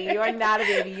baby. You are not a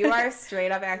baby. You are a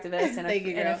straight up activist and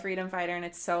a freedom fighter, and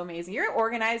it's so amazing. You're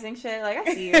organizing shit. Like,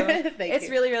 I see you. It's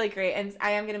really, really great, and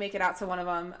I am gonna make it out to one of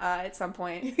them at some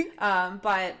point.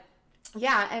 But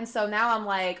yeah, and so now I'm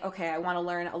like, okay, I want to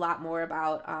learn a lot more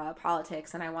about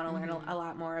politics, and I want to learn a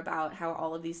lot more about how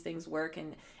all of these things work,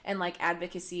 and like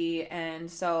advocacy.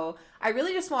 And so I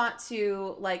really just want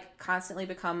to like constantly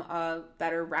become a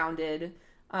better rounded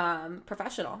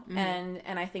professional. And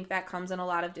I think that comes in a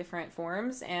lot of different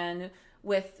forms, and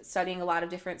with studying a lot of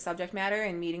different subject matter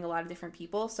and meeting a lot of different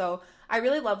people. So I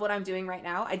really love what I'm doing right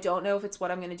now. I don't know if it's what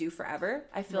I'm going to do forever.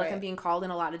 I feel like I'm being called in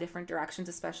a lot of different directions,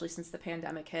 especially since the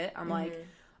pandemic hit. I'm like,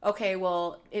 okay,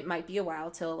 well, it might be a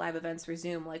while till live events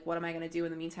resume. Like, what am I going to do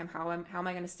in the meantime? How am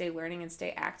I going to stay learning and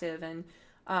stay active?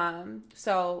 And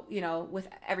so, you know, with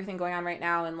everything going on right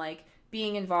now, and like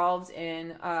being involved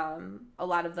in a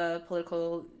lot of the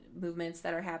political movements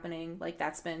that are happening, like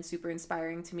that's been super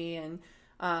inspiring to me. And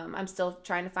I'm still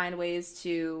trying to find ways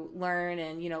to learn,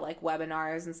 and, you know, like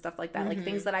webinars and stuff like that, like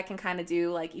things that I can kind of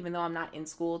do, like, even though I'm not in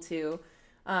school, to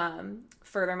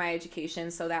further my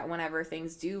education, so that whenever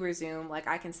things do resume, like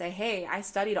I can say, hey, I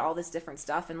studied all this different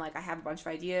stuff, and like I have a bunch of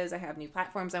ideas, I have new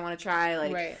platforms I want to try,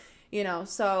 like, you know,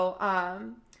 so,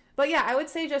 but yeah, I would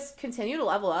say just continue to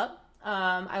level up.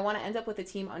 I want to end up with a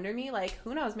team under me. Like,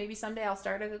 who knows, maybe someday I'll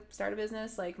start a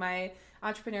business. Like, my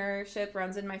entrepreneurship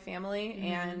runs in my family,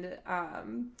 and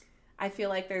I feel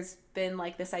like there's been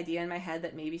like this idea in my head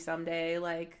that maybe someday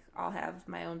like I'll have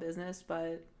my own business,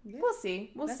 but we'll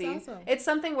see. We'll see. Awesome. It's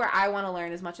something where I want to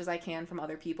learn as much as I can from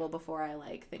other people before I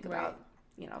like think about,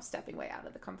 you know, stepping way out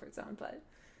of the comfort zone. But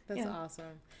that's awesome.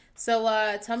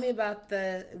 So tell me about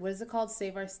what is it called?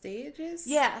 Save Our Stages?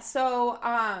 Yeah. So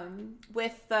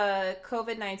with the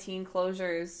COVID-19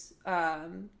 closures,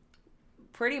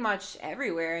 pretty much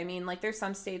everywhere. I mean, like, there's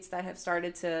some states that have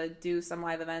started to do some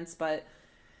live events, but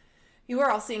you are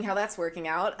all seeing how that's working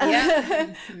out.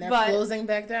 Yeah, and they're But- closing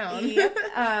back down. Yep.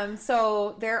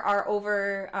 So there are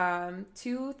over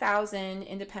 2,000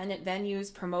 independent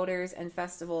venues, promoters, and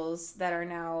festivals that are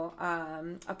now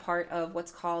a part of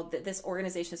what's called this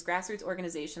organization, this grassroots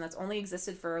organization that's only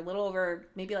existed for a little over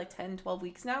maybe like 10, 12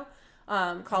 weeks now.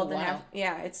 Called the wow.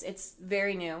 it's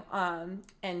very new,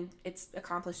 and it's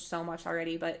accomplished so much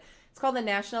already. But it's called the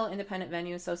National Independent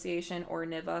Venue Association, or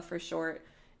NIVA for short.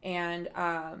 And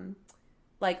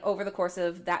like over the course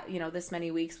of that, this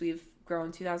many weeks, we've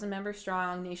grown 2,000 members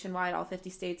strong nationwide, all 50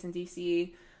 states and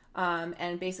DC.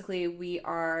 And basically, we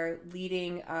are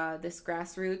leading this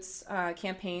grassroots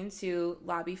campaign to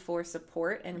lobby for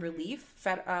support and relief,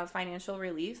 financial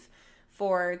relief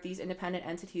for these independent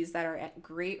entities that are at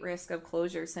great risk of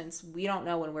closure, since we don't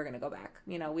know when we're going to go back.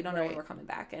 We don't know when we're coming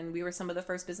back. And we were some of the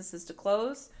first businesses to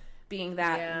close, being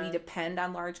that we depend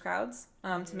on large crowds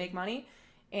to make money.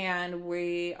 And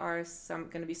we are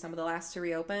going to be some of the last to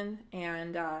reopen.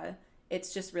 And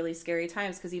it's just really scary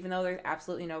times, because even though there's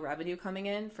absolutely no revenue coming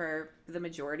in for the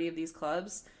majority of these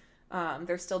clubs,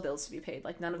 there's still bills to be paid.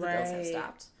 Like, none of the bills have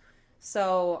stopped.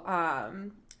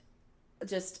 So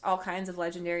just all kinds of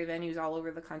legendary venues all over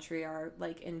the country are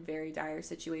like in very dire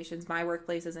situations. My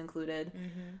workplace is included.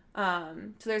 So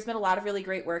there's been a lot of really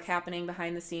great work happening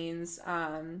behind the scenes.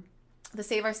 The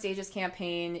Save Our Stages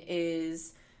campaign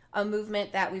is a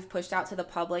movement that we've pushed out to the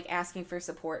public, asking for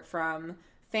support from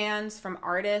fans, from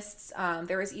artists.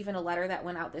 There was even a letter that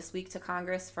went out this week to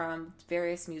Congress from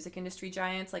various music industry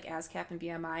giants like ASCAP and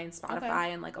BMI and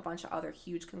Spotify and like a bunch of other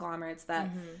huge conglomerates that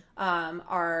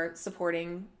are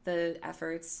supporting the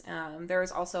efforts. There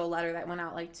was also a letter that went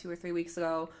out like 2 or 3 weeks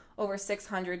ago. Over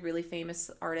 600 really famous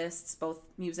artists, both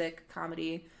music,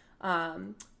 comedy,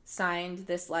 signed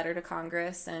this letter to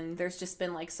Congress, and there's just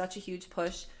been like such a huge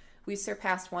push. We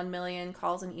surpassed 1 million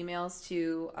calls and emails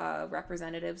to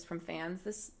representatives from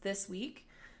fans this week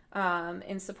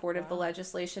in support of the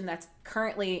legislation that's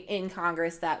currently in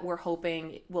Congress that we're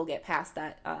hoping will get passed,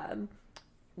 that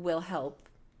will help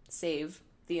save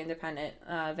the independent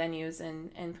venues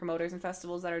and promoters and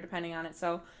festivals that are depending on it.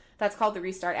 So that's called the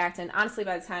Restart Act. And honestly,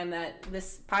 by the time that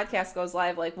this podcast goes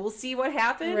live, like, we'll see what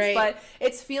happens. Right. But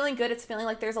it's feeling good. It's feeling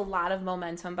like there's a lot of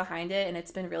momentum behind it. And it's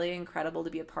been really incredible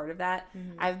to be a part of that.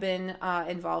 I've been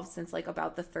involved since like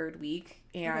about the 3rd week.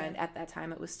 And at that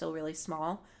time, it was still really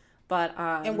small. But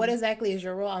and what exactly is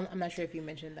your role? I'm not sure if you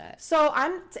mentioned that. So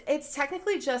it's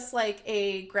technically just like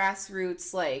a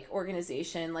grassroots like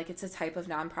organization. Like, it's a type of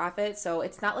nonprofit. So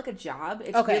it's not like a job.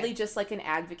 It's really just like an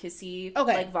advocacy,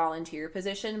 like volunteer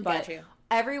position. But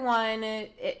everyone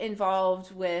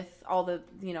involved with all the,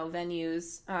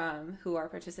 venues who are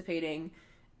participating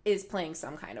is playing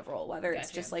some kind of role, whether it's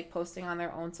just like posting on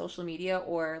their own social media,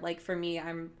 or like for me,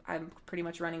 I'm pretty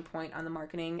much running point on the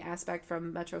marketing aspect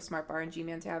from Metro Smart Bar and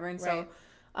G-Man Tavern. So,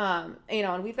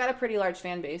 and we've got a pretty large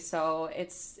fan base, so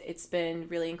it's been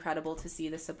really incredible to see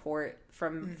the support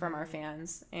from our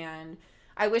fans. And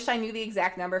I wish I knew the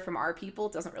exact number from our people.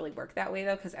 It doesn't really work that way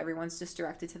though, because everyone's just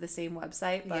directed to the same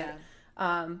website.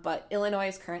 But Illinois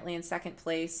is currently in 2nd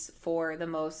place for the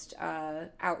most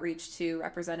outreach to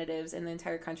representatives in the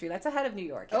entire country. That's ahead of New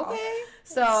York. Y'all. Okay.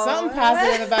 So something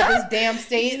positive about this damn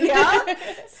state.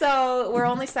 So we're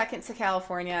only 2nd to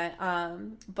California.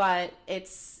 But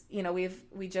it's,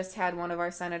 we just had one of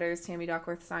our senators, Tammy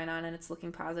Duckworth, sign on, and it's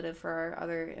looking positive for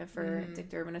our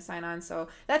Dick Durbin to sign on. So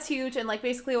that's huge. And like,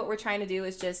 basically what we're trying to do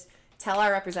is just tell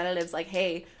our representatives, like,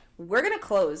 hey, we're going to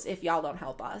close if y'all don't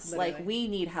help us. Literally. Like, we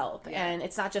need help. And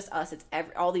it's not just us. It's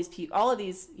all of these,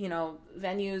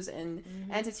 venues and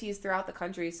entities throughout the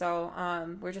country. So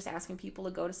we're just asking people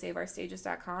to go to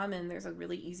saveourstages.com, and there's a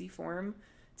really easy form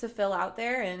to fill out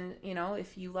there. And,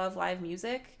 if you love live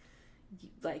music,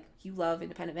 you love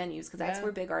independent venues, because that's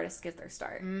where big artists get their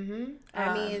start.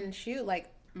 I mean, shoot, like,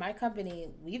 my company,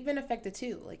 we've been affected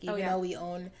too. Like, even though we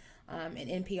own an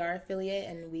NPR affiliate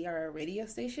and we are a radio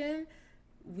station,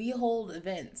 we hold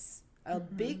events. A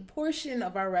big portion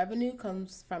of our revenue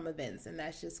comes from events, and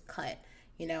that's just cut.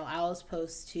 I was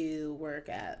supposed to work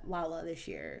at Lala this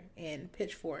year, and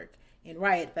Pitchfork, and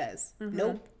Riot Fest.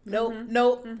 Nope,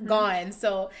 gone.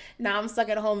 So now I'm stuck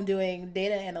at home doing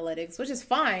data analytics, which is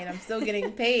fine. I'm still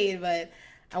getting paid, but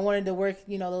I wanted to work,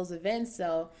 those events.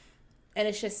 So, and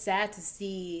it's just sad to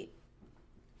see.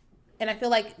 And I feel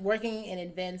like working in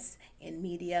events and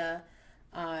media,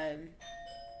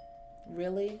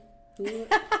 really?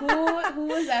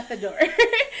 Who is at the door?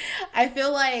 I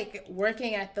feel like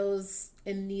working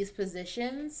in these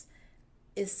positions,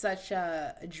 is such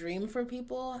a dream for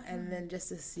people, and then just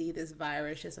to see this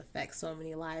virus just affect so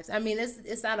many lives. I mean,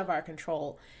 it's out of our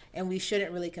control, and we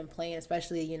shouldn't really complain,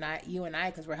 especially you and I,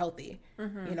 because we're healthy.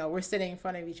 You know, we're sitting in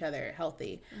front of each other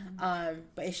healthy. But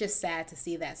it's just sad to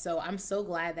see that. So I'm so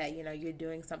glad that, you know, you're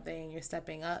doing something, you're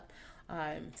stepping up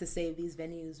to save these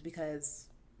venues, because,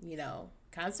 you know,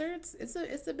 concerts,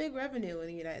 it's a big revenue in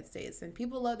the United States, and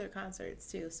people love their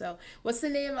concerts too. So what's the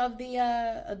name of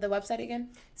the website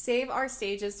again?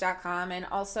 SaveOurStages.com, and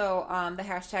also the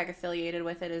hashtag affiliated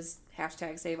with it is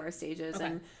hashtag SaveOurStages. Okay.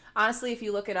 And honestly, if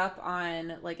you look it up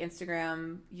on like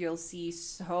Instagram, you'll see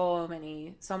so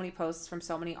many posts from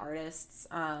so many artists.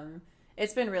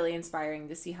 It's been really inspiring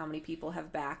to see how many people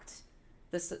have backed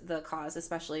the cause,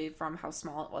 especially from how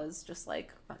small it was just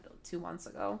like 2 months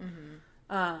ago.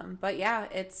 But yeah,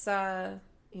 it's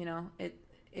you know,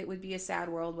 it would be a sad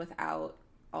world without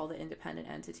all the independent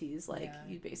entities. Like,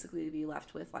 you'd basically be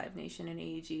left with Live Nation and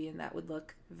AEG, and that would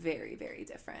look very, very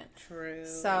different. True.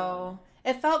 So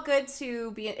it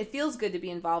feels good to be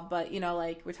involved, but, you know,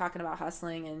 like, we're talking about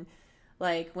hustling, and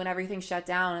like when everything shut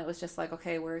down, it was just like,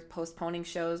 okay, we're postponing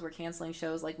shows, we're canceling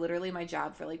shows. Like, literally my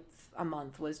job for like a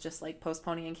month was just like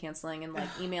postponing and canceling and like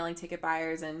emailing ticket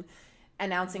buyers and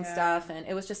announcing stuff, and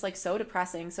it was just like so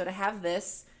depressing. So to have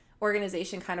this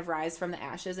organization kind of rise from the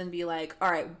ashes and be like, all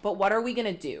right, but what are we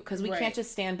gonna do? Because we can't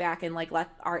just stand back and like let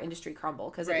our industry crumble,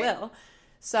 because it will.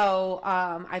 So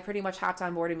I pretty much hopped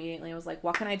on board immediately and was like,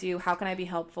 what can I do? How can I be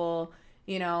helpful?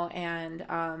 You know, and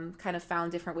kind of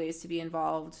found different ways to be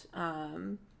involved,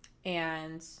 and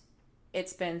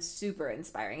it's been super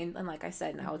inspiring. And like I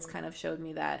said, now it's kind of showed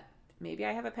me that maybe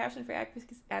I have a passion for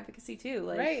advocacy too.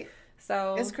 Like,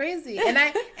 so it's crazy.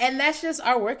 And that's just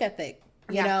our work ethic.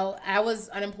 You know, I was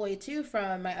unemployed too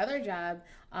from my other job.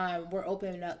 We're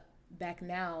opening up back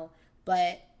now,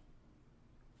 but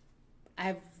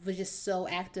I was just so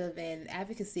active in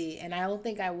advocacy, and I don't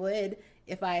think I would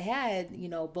if I had, you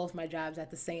know, both my jobs at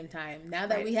the same time. Now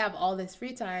that we have all this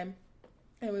free time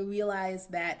and we realize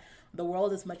that the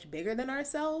world is much bigger than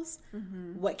ourselves,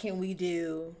 what can we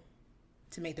do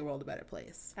to make the world a better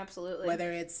place? Absolutely.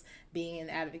 Whether it's being an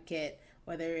advocate,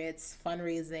 whether it's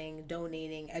fundraising,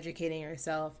 donating, educating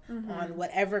yourself on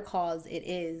whatever cause it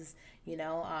is, you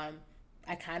know.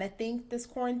 I kind of think this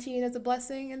quarantine is a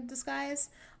blessing in disguise,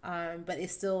 but it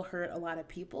still hurt a lot of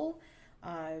people.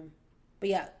 But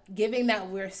yeah, given that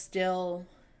we're still,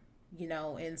 you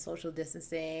know, in social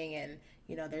distancing, and,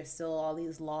 you know, there's still all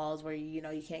these laws where, you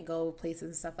know, you can't go places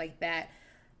and stuff like that,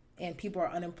 and people are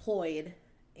unemployed,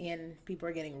 and people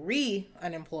are getting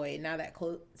unemployed now that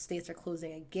states are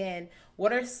closing again.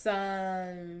 What are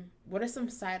some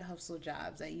side hustle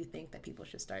jobs that you think that people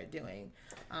should start doing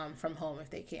from home if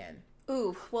they can?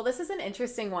 Ooh, well, this is an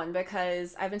interesting one,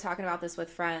 because I've been talking about this with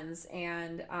friends,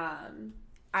 and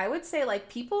I would say, like,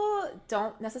 people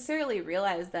don't necessarily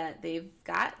realize that they've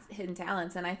got hidden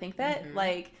talents. And I think that,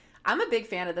 like, I'm a big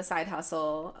fan of the side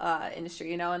hustle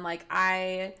industry, you know, and like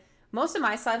most of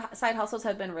my side hustles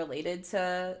have been related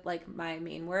to like my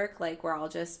main work, like where I'll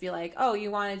just be like, oh,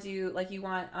 you want to do, like, you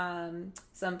want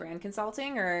some brand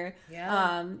consulting, or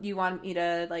you want me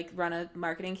to like run a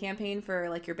marketing campaign for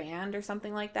like your band or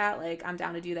something like that. Like, I'm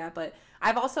down to do that. But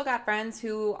I've also got friends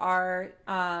who are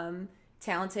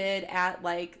talented at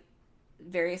like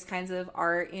various kinds of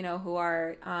art, you know, who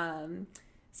are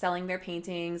selling their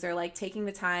paintings, or like taking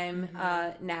the time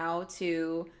now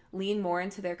to lean more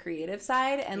into their creative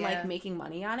side and like making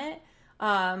money on it.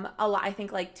 A lot, I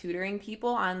think, like tutoring people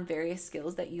on various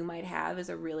skills that you might have is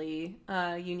a really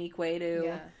unique way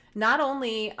to not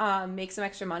only make some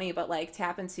extra money, but like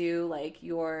tap into like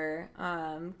your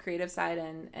creative side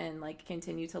and like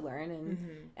continue to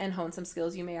learn and hone some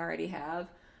skills you may already have.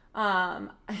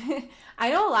 I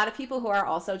know a lot of people who are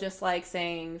also just like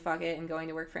saying fuck it and going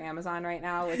to work for Amazon right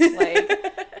now, which like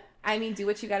I mean, do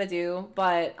what you got to do,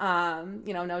 but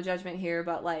you know, no judgment here,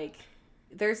 but like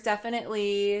there's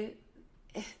definitely,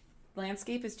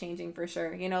 landscape is changing for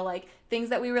sure. You know, like things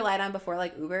that we relied on before,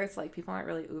 like Uber, it's like people aren't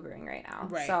really Ubering right now.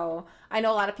 Right. So I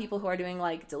know a lot of people who are doing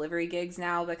like delivery gigs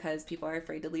now because people are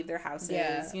afraid to leave their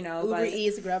houses, you know. Uber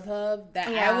Eats, Grubhub, that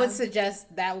I would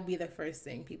suggest that would be the first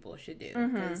thing people should do,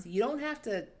 because you don't have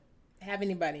to have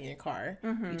anybody in your car.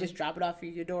 You just drop it off at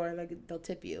your door, like they'll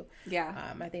tip you.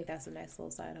 I think that's a nice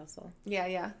little side hustle.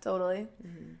 Totally.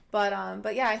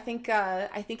 But yeah, I think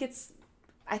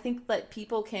that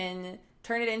people can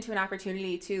turn it into an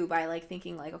opportunity too by like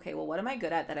thinking like, okay, well, what am I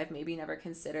good at that I've maybe never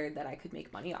considered that I could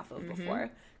make money off of before?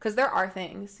 Because there are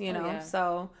things, you know.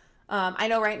 So I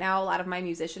know right now a lot of my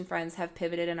musician friends have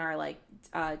pivoted and are like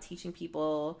teaching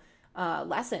people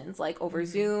lessons like over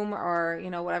Zoom or, you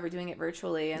know, whatever, doing it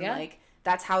virtually, and like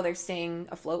that's how they're staying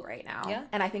afloat right now. Yeah.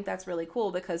 And I think that's really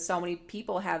cool because so many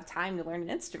people have time to learn an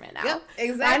instrument now. Yep,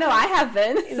 exactly. I know I have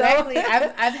been. So. Exactly.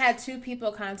 I've had 2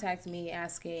 people contact me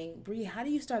asking, Bree, how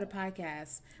do you start a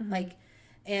podcast? Like,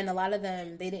 and a lot of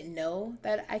them, they didn't know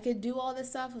that I could do all this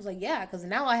stuff. I was like, yeah, because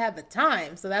now I have the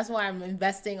time. So that's why I'm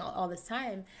investing all this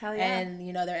time. Hell yeah. And,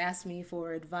 you know, they're asking me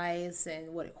for advice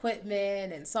and what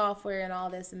equipment and software and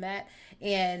all this and that.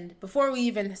 And before we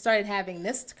even started having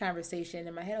this conversation,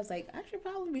 in my head, I was like, I should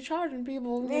probably be charging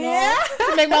people, you know,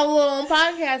 to make my little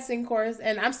podcasting course.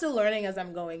 And I'm still learning as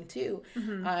I'm going, too.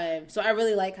 So I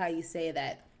really like how you say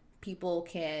that people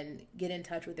can get in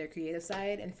touch with their creative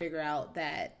side and figure out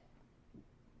that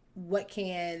what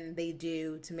can they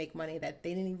do to make money that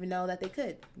they didn't even know that they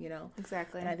could, you know?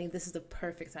 Exactly. And I think this is the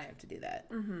perfect time to do that.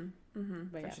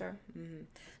 For sure.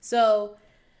 So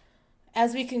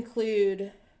as we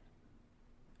conclude,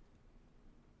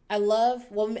 I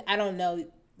don't know,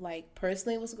 like,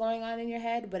 personally what's going on in your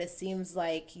head, but it seems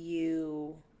like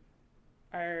you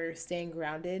are staying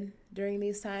grounded during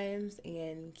these times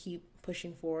and keep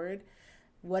pushing forward.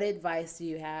 What advice do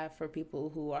you have for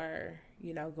people who are,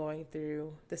 you know, going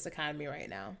through this economy right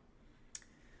now?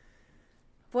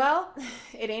 Well,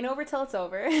 it ain't over till it's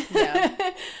over.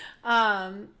 Yeah.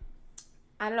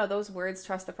 I don't know, those words,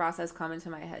 trust the process, come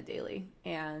into my head daily.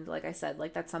 And like I said,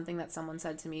 like, that's something that someone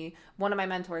said to me. One of my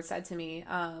mentors said to me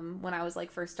when I was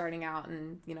like first starting out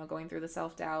and, you know, going through the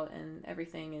self-doubt and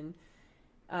everything.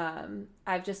 And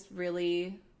I've just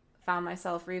really found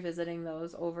myself revisiting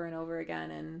those over and over again.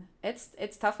 And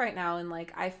it's tough right now. And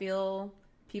like, I feel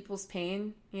people's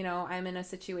pain. You know, I'm in a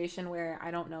situation where I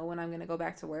don't know when I'm going to go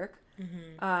back to work,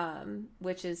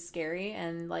 which is scary.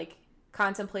 And like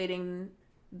contemplating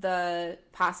the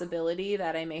possibility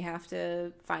that I may have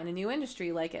to find a new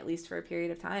industry, like at least for a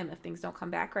period of time, if things don't come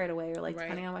back right away, or like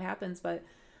depending on what happens. But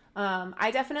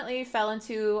I definitely fell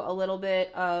into a little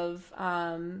bit of,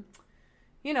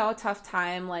 you know, a tough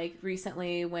time, like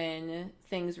recently when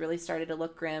things really started to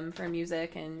look grim for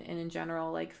music and in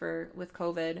general, like with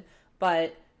COVID.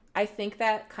 But I think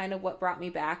that kind of what brought me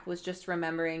back was just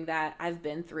remembering that I've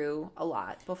been through a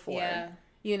lot before. Yeah.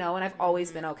 You know, and I've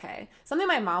always been okay. Something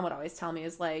my mom would always tell me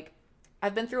is like,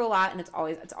 I've been through a lot and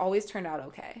it's always turned out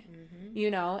okay. You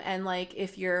know, and like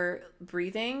if you're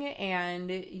breathing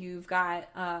and you've got,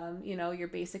 you know, your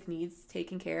basic needs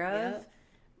taken care of,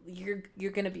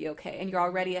 you're going to be okay. And you're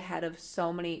already ahead of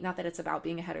so many, not that it's about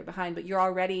being ahead or behind, but you're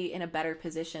already in a better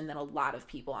position than a lot of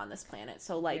people on this planet.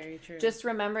 So like just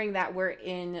remembering that we're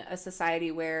in a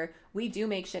society where we do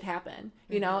make shit happen,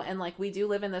 you know, and like we do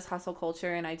live in this hustle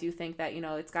culture. And I do think that, you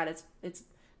know, it's got its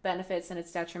benefits and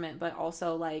its detriment, but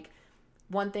also like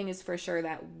one thing is for sure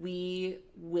that we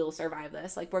will survive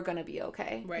this. Like we're going to be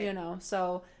okay, you know?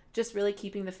 So just really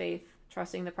keeping the faith,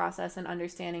 trusting the process, and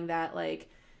understanding that like,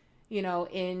 you know,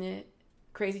 in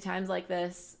crazy times like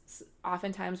this,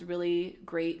 oftentimes really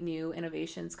great new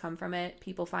innovations come from it.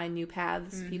 People find new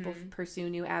paths, people pursue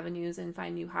new avenues and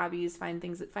find new hobbies, find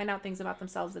out things about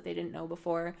themselves that they didn't know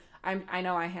before. I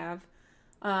know I have.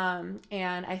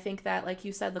 And I think that, like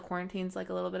you said, the quarantine's like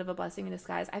a little bit of a blessing in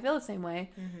disguise. I feel the same way,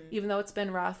 even though it's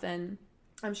been rough, and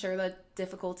I'm sure the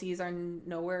difficulties are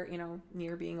nowhere, you know,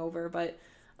 near being over, but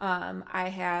I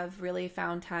have really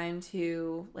found time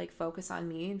to like focus on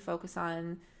me and focus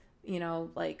on, you know,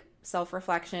 like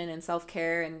self-reflection and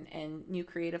self-care and new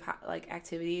creative like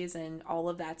activities, and all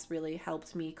of that's really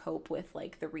helped me cope with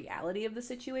like the reality of the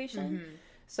situation.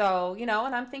 So, you know,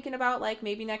 and I'm thinking about like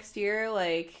maybe next year,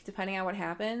 like depending on what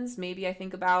happens, maybe I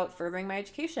think about furthering my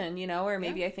education, you know, or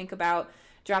maybe I think about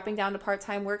dropping down to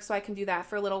part-time work so I can do that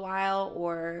for a little while,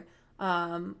 or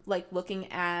like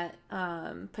looking at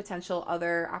potential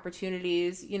other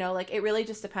opportunities, you know, like it really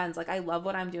just depends. Like I love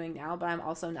what I'm doing now, but I'm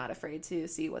also not afraid to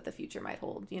see what the future might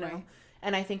hold, you know.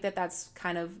 And I think that that's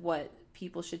kind of what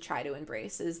people should try to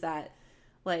embrace, is that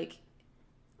like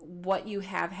what you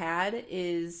have had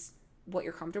is what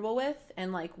you're comfortable with,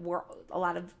 and like a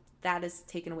lot of that is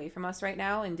taken away from us right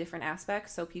now in different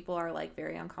aspects, so people are like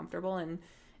very uncomfortable,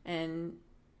 and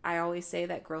I always say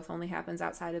that growth only happens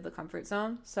outside of the comfort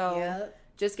zone. So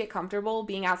just get comfortable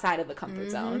being outside of the comfort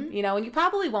zone, you know, and you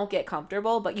probably won't get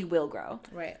comfortable, but you will grow.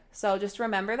 So just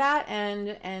remember that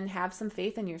and have some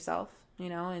faith in yourself, you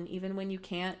know, and even when you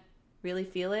can't really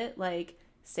feel it, like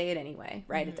say it anyway,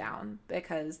 write it down,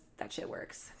 because that shit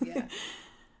works.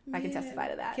 I can testify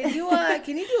to that. Can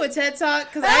you do a TED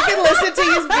Talk? Because I can listen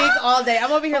to you speak all day.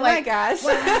 I'm over here oh my gosh.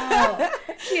 Wow.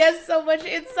 She has so much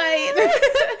insight.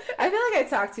 I feel like I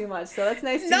talk too much, so that's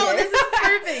nice to No, hear. this is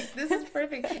perfect. This is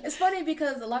perfect. It's funny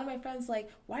because a lot of my friends like,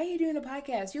 why are you doing a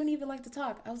podcast? You don't even like to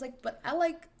talk. I was like, but I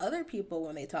like other people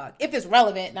when they talk. If it's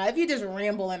relevant. Now, if you just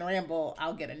ramble and ramble,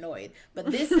 I'll get annoyed.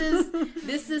 But this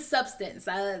is substance.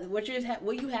 What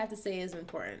you have to say is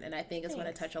important, and I think it's going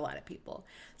to touch a lot of people.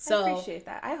 So I appreciate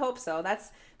that. I hope so.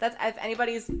 That's if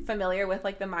anybody's familiar with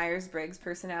like the Myers-Briggs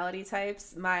personality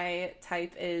types, my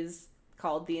type is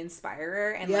called the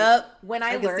Inspirer. And like, when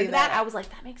I learned that, I was like,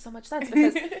 that makes so much sense,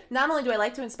 because not only do I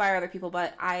like to inspire other people,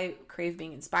 but I crave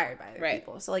being inspired by other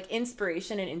people. So like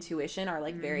inspiration and intuition are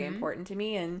like very important to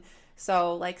me. And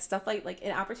so like stuff like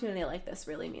an opportunity like this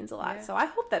really means a lot. So I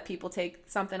hope that people take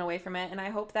something away from it. And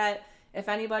I hope that if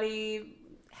anybody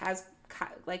has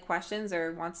like questions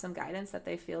or wants some guidance, that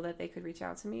they feel that they could reach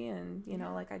out to me, and you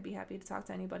know, like I'd be happy to talk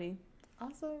to anybody.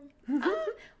 Awesome.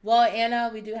 Well, Anna,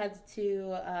 we do have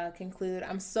to conclude.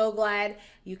 I'm so glad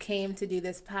you came to do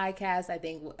this podcast. I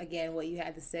think, again, what you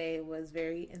had to say was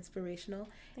very inspirational.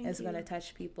 It's going to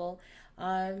touch people.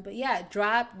 But yeah,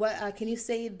 drop what can you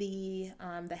say the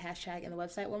hashtag and the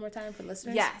website one more time for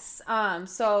listeners? Yes.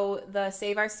 So the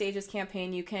Save Our Stages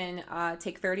campaign, you can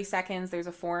take 30 seconds. There's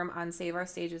a form on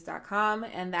saveourstages.com,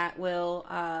 and that will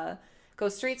go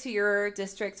straight to your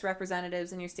district's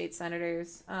representatives and your state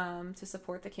senators to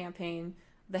support the campaign.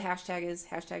 The hashtag is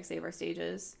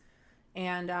 #SaveOurStages.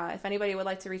 And if anybody would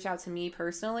like to reach out to me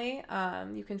personally,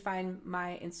 you can find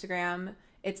my Instagram.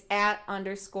 It's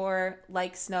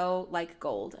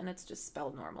 @_like_snow_like_gold, and it's just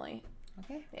spelled normally.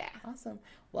 Okay. Yeah. Awesome.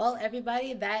 Well,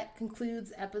 everybody, that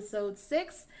concludes episode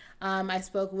 6. I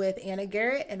spoke with Anna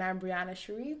Garrett, and I'm Brianna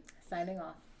Cherie, signing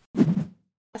off.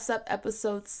 Wraps up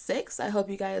episode 6. I hope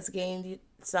you guys gained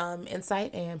some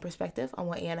insight and perspective on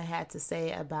what Anna had to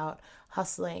say about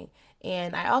hustling.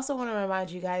 And I also want to remind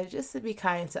you guys just to be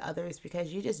kind to others,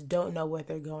 because you just don't know what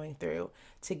they're going through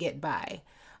to get by,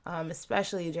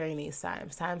 especially during these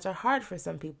times. Times are hard for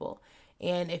some people.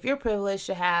 And if you're privileged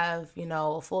to have,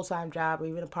 a full-time job or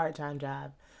even a part-time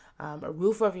job, a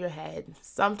roof over your head,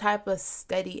 some type of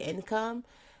steady income,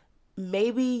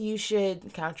 maybe you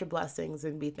should count your blessings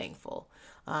and be thankful.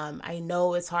 I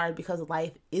know it's hard because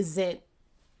life isn't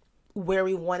where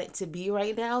we want it to be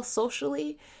right now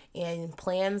socially, and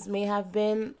plans may have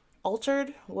been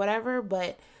altered, whatever,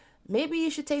 but maybe you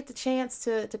should take the chance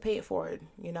to pay it forward.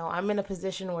 I'm in a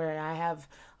position where I have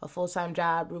a full-time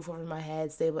job, roof over my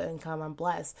head, stable income, I'm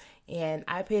blessed, and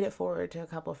I paid it forward to a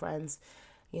couple of friends.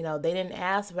 They didn't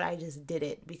ask, but I just did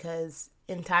it, because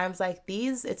in times like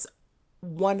these, it's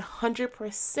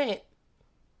 100%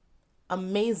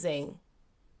 amazing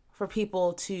for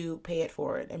people to pay it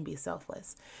forward and be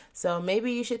selfless. So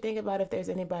maybe you should think about if there's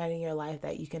anybody in your life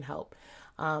that you can help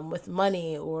with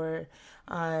money or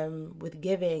with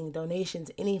giving, donations,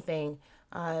 anything.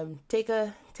 Take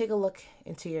a look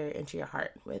into your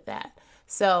heart with that.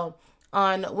 So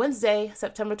on Wednesday,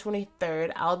 September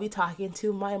 23rd, I'll be talking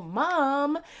to my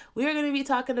mom. We are going to be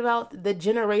talking about the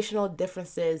generational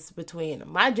differences between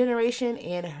my generation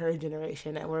and her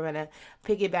generation. And we're going to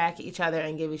piggyback each other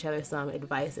and give each other some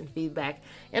advice and feedback.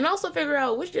 And also figure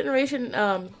out which generation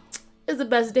is the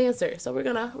best dancer. So we're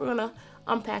gonna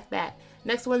unpack that.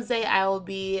 Next Wednesday, I will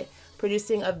be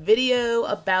producing a video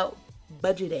about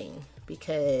budgeting,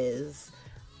 because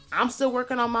I'm still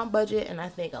working on my budget, and I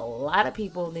think a lot of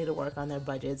people need to work on their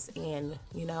budgets. And,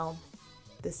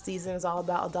 this season is all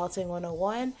about Adulting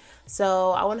 101. So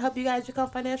I want to help you guys become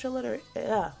financial literate,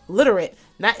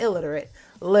 not illiterate,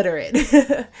 literate.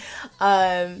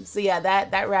 So yeah,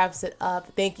 that wraps it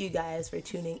up. Thank you guys for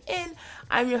tuning in.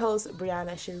 I'm your host,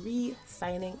 Brianna Cherie,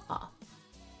 signing off.